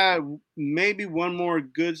Yankees had maybe one more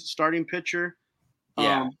good starting pitcher.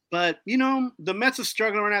 But the Mets are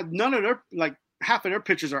struggling right now. None of their half of their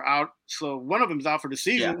pitchers are out, so one of them's out for the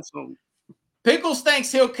season. Yeah. So Pickles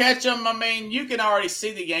thinks he'll catch them. I mean, you can already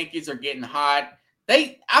see the Yankees are getting hot.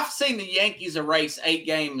 I've seen the Yankees erase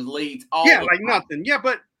 8-game leads all the time. Nothing. Yeah,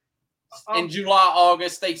 but in July,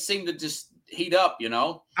 August, they seem to just heat up,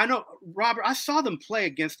 I know, Robert, I saw them play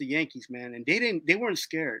against the Yankees, man, and they weren't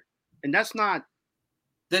scared. And that's not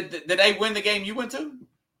Did they win the game you went to?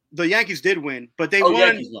 The Yankees did win, but they won.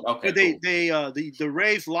 Yankees won. Okay, but the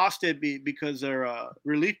Rays lost it because their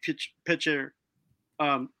relief pitcher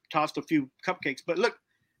tossed a few cupcakes. But look,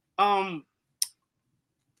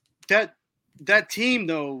 that team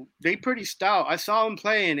though, they pretty stout. I saw them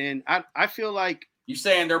playing, and I feel like you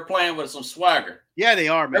saying they're playing with some swagger. Yeah, they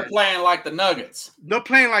are, man. They're playing like the Nuggets. They're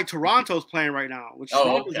playing like Toronto's playing right now, which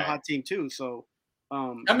Toronto's a hot team too. So,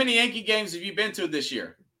 how many Yankee games have you been to this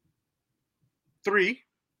year? 3.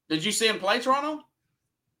 Did you see him play Toronto?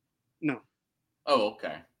 No. Oh,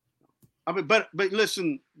 okay. I mean, but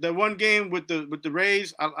listen, the one game with the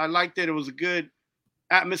Rays, I liked it. It was a good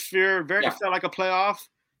atmosphere. It felt like a playoff.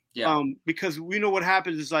 Yeah. Because we know what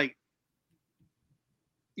happens is like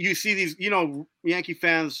you see these, Yankee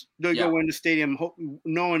fans, they go in the stadium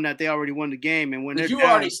knowing that they already won the game, and when did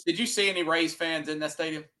you see any Rays fans in that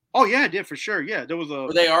stadium? Oh yeah, I did for sure. Yeah, there was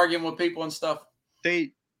Were they arguing with people and stuff?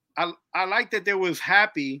 I like that they was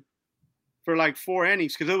happy for like 4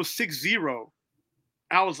 innings because it was 6-0.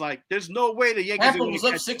 I was like, "There's no way the Yankees." Apple was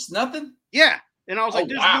up 6-0 Yeah, and I was like,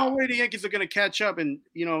 "There's no way the Yankees are going to catch up." And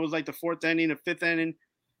it was like the 4th inning, the 5th inning,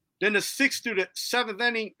 then the 6th through the 7th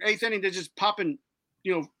inning, 8th inning, they're just popping,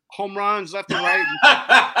 home runs left and right.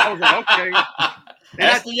 I was like, okay.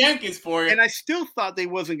 That's the Yankees for you. And I still thought they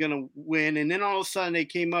wasn't going to win, and then all of a sudden they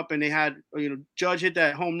came up and they had, Judge hit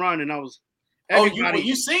that home run, and I was.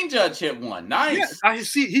 You seen Judge hit one? Nice. Yeah, I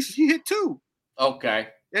see. He hit 2. Okay.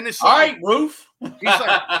 And it's all right, roof. He's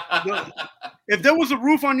like, if there was a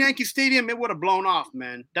roof on Yankee Stadium, it would have blown off,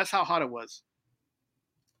 man. That's how hot it was.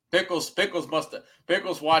 Pickles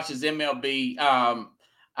watches MLB.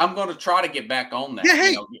 I'm going to try to get back on that. Yeah,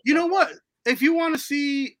 hey, you know what? If you want to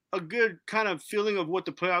see a good kind of feeling of what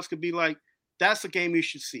the playoffs could be like, that's the game you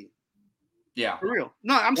should see. Yeah, for real.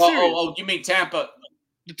 No, I'm serious. Oh, you mean Tampa?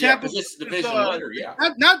 The Tampa division winner. Yeah.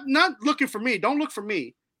 Not looking for me. Don't look for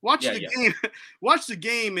me. Watch the game. Watch the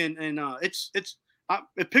game, and it's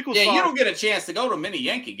Pickles. Yeah, you don't get a chance to go to many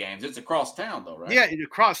Yankee games. It's across town, though, right? Yeah, it's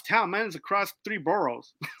across town, man. It's across 3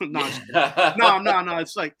 boroughs. No.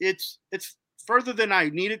 It's like it's further than I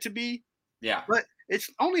need it to be. Yeah, but it's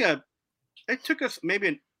only it took us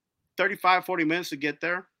maybe 35, 40 minutes to get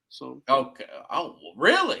there. So okay. Oh,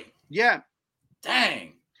 really? Yeah.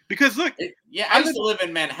 Dang. Because look, I used to live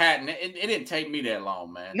in Manhattan. It didn't take me that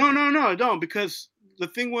long, man. No, I don't. Because the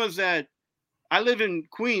thing was that I live in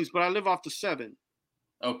Queens, but I live off the 7.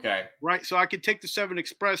 Okay. Right. So I could take the 7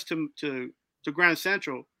 Express to Grand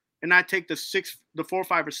Central, and I take the 4,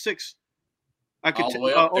 5, or 6. I could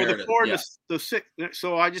or the 4 and the 6.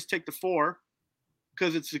 So I just take the 4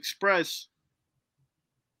 because it's express,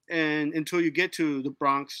 and until you get to the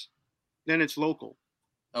Bronx, then it's local.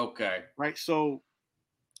 Okay. Right. So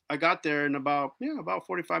I got there in about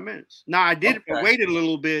 45 minutes. Now I waited a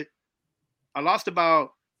little bit. I lost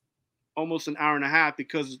about almost an hour and a half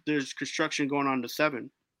because there's construction going on the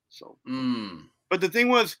 7. So, but the thing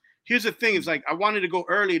was, here's the thing: is like I wanted to go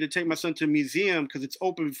early to take my son to the museum because it's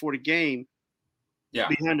open before the game. Yeah.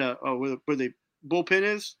 Behind where the bullpen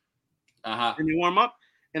is. And they warm up,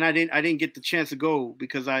 and I didn't get the chance to go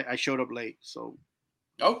because I showed up late. So.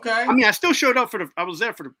 Okay. I mean, I still showed up I was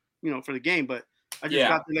there for the game, but I just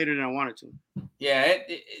got there later than I wanted to. Yeah,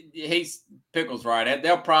 he's Pickles right.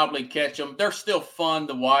 They'll probably catch them. They're still fun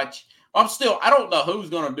to watch. I don't know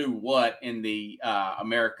who's going to do what in the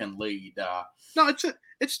American League. No,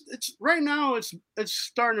 it's right now. It's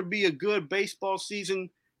starting to be a good baseball season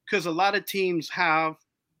because a lot of teams have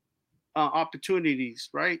opportunities,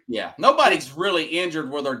 right? Yeah, nobody's really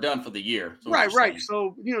injured where they're done for the year. Right.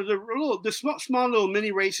 So the small little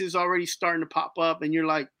mini races already starting to pop up, and you're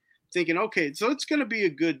like thinking, okay, so it's going to be a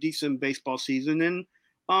good, decent baseball season.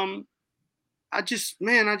 And I just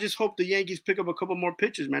hope the Yankees pick up a couple more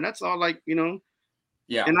pitchers, man. That's all,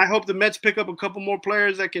 Yeah. And I hope the Mets pick up a couple more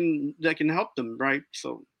players that can help them, right?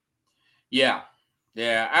 So. Yeah,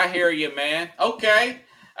 I hear you, man. Okay.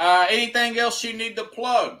 Anything else you need to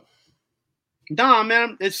plug? Nah,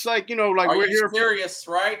 man, it's like, we're here. Serious,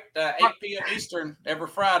 right? 8 p.m. Eastern every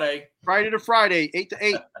Friday. Friday to Friday, 8 to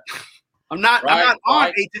 8. I'm not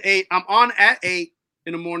on 8 to 8. I'm on at 8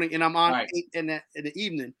 in the morning, and I'm on 8 in the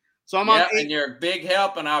evening. So I'm on 8. And you're a big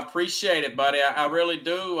help, and I appreciate it, buddy. I really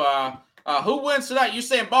do. Who wins tonight? You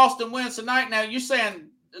saying Boston wins tonight? Now you saying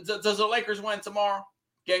does the Lakers win tomorrow?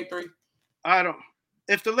 Game 3? I don't.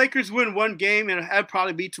 If the Lakers win one game, it'd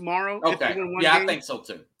probably be tomorrow. Okay. Yeah, I think so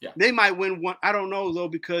too. Yeah. They might win one. I don't know though,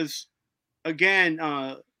 because again,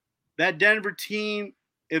 that Denver team,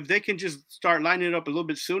 if they can just start lining it up a little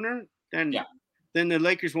bit sooner, then the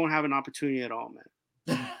Lakers won't have an opportunity at all,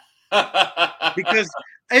 man. Because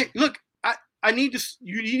hey, look, I need to.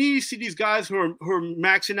 You need to see these guys who are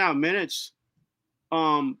maxing out minutes,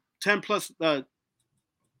 10 plus, like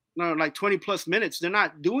 20 plus minutes. They're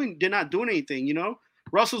not doing anything.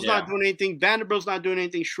 Russell's not doing anything. Vanderbilt's not doing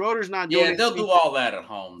anything. Schroeder's not doing anything. Yeah, they'll do all that at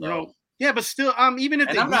home, though. Yeah, but still, even if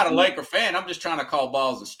I'm not a Laker fan, I'm just trying to call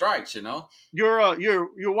balls and strikes. You're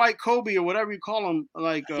white Kobe or whatever you call him,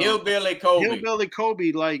 like hillbilly Kobe. Hillbilly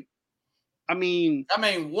Kobe, like. I mean,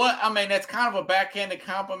 that's kind of a backhanded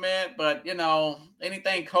compliment, but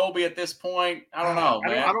anything Kobe at this point, I don't know,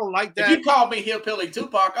 man. I don't like that. If you call me Hillbilly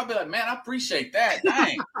Tupac, I'll be like, man, I appreciate that.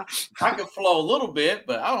 Dang, I could flow a little bit,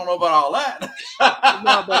 but I don't know about all that.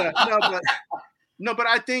 but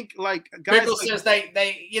I think like guys. Pickles says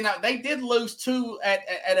they did lose 2 at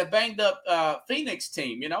a banged up Phoenix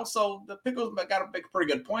team, so the Pickles got a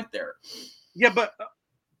pretty good point there. Yeah, but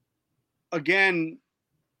again.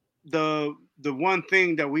 The one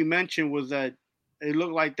thing that we mentioned was that it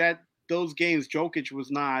looked like those games Jokic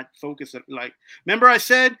was not focused. Like, remember I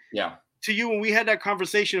said to you when we had that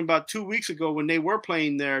conversation about 2 weeks ago when they were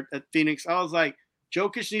playing there at Phoenix, I was like,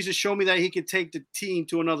 Jokic needs to show me that he can take the team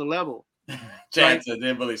to another level. Chance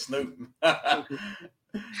didn't really snoop. Hey,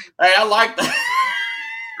 I like that.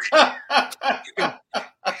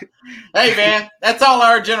 Hey, man, that's all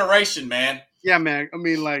our generation, man. Yeah, man. I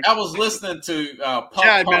mean, like I was listening to man,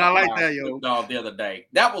 I like that, yo. Dog the other day.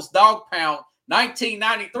 That was Dog Pound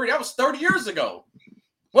 1993. That was 30 years ago.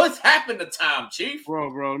 What's happened to time, Chief?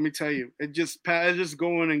 Bro, let me tell you, it's just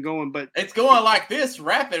going and going, but it's going like this,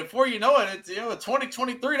 rapid. Before you know it, it's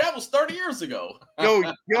 2023. That was 30 years ago. yo,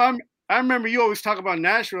 I remember you always talk about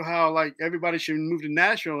Nashville, how like everybody should move to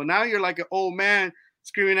Nashville, and now you're like an old man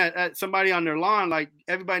screaming at somebody on their lawn, like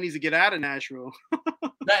everybody needs to get out of Nashville.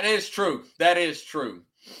 That is true.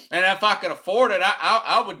 And if I could afford it,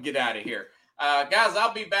 I would get out of here. Guys,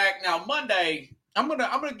 I'll be back now Monday. I'm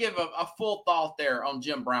gonna give a full thought there on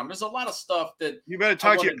Jim Brown. There's a lot of stuff that you better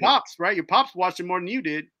talk to your pops, right? Your pops watched it more than you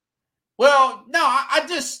did. Well, no, I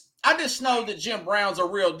just know that Jim Brown's a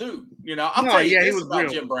real dude. I'll tell you this about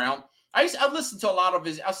real. Jim Brown. I've listened to a lot of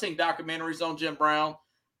I've seen documentaries on Jim Brown.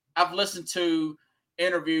 I've listened to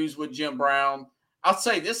interviews with Jim Brown. I'll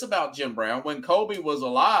say this about Jim Brown. When Kobe was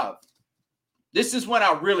alive, this is when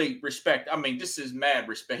I really respect. I mean, this is mad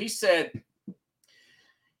respect. He said,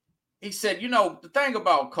 the thing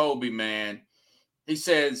about Kobe, man, he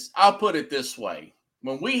says, I'll put it this way.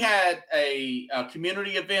 When we had a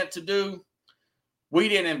community event to do, we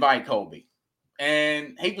didn't invite Kobe.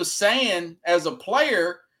 And he was saying, as a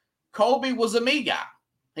player, Kobe was a me guy.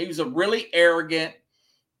 He was a really arrogant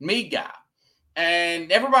me guy.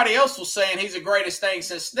 And everybody else was saying he's the greatest thing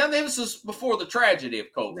since. Now, this is before the tragedy of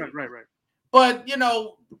Kobe. Right. But,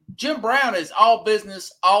 Jim Brown is all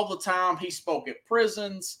business all the time. He spoke at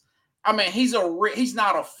prisons. I mean, he's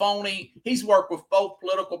not a phony. He's worked with both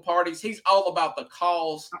political parties. He's all about the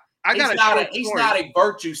cause. He's not a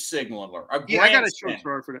virtue signaler. I got a short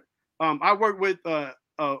story for that. I worked with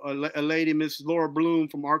a lady, Miss Laura Bloom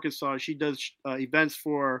from Arkansas. She does events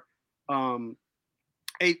for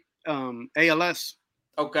ALS.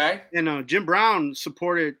 Okay. And Jim Brown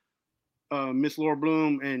supported Miss Laura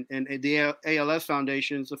Bloom and the ALS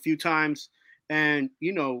foundations a few times. And,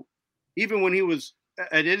 even when he was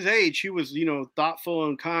at his age, he was, thoughtful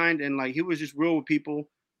and kind, and like he was just real with people.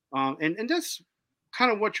 And that's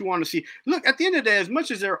kind of what you want to see. Look, at the end of the day, as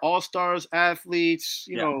much as they're all-stars, athletes,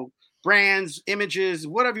 brands, images,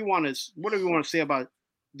 whatever you want to say about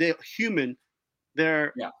the human,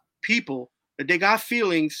 they're people, they got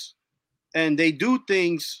feelings, and they do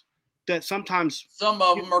things that sometimes some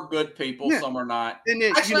of them are good people, some are not. And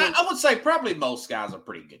then, actually, I would say probably most guys are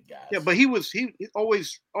pretty good guys. Yeah, but he always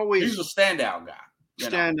he's a standout guy.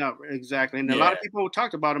 Stand out, exactly. And a lot of people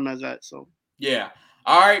talked about him as that. So yeah.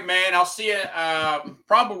 All right, man. I'll see you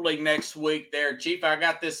probably next week there, Chief. I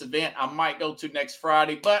got this event I might go to next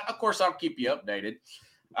Friday, but of course I'll keep you updated.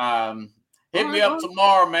 Hit me up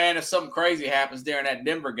tomorrow, man, if something crazy happens during that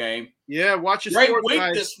Denver game. Yeah, watch your great sports, week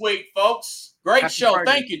guys. This week, folks. Great Happy show.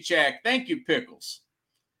 Friday. Thank you, Jack. Thank you, Pickles.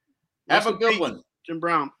 Have a good one. Jim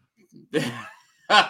Brown.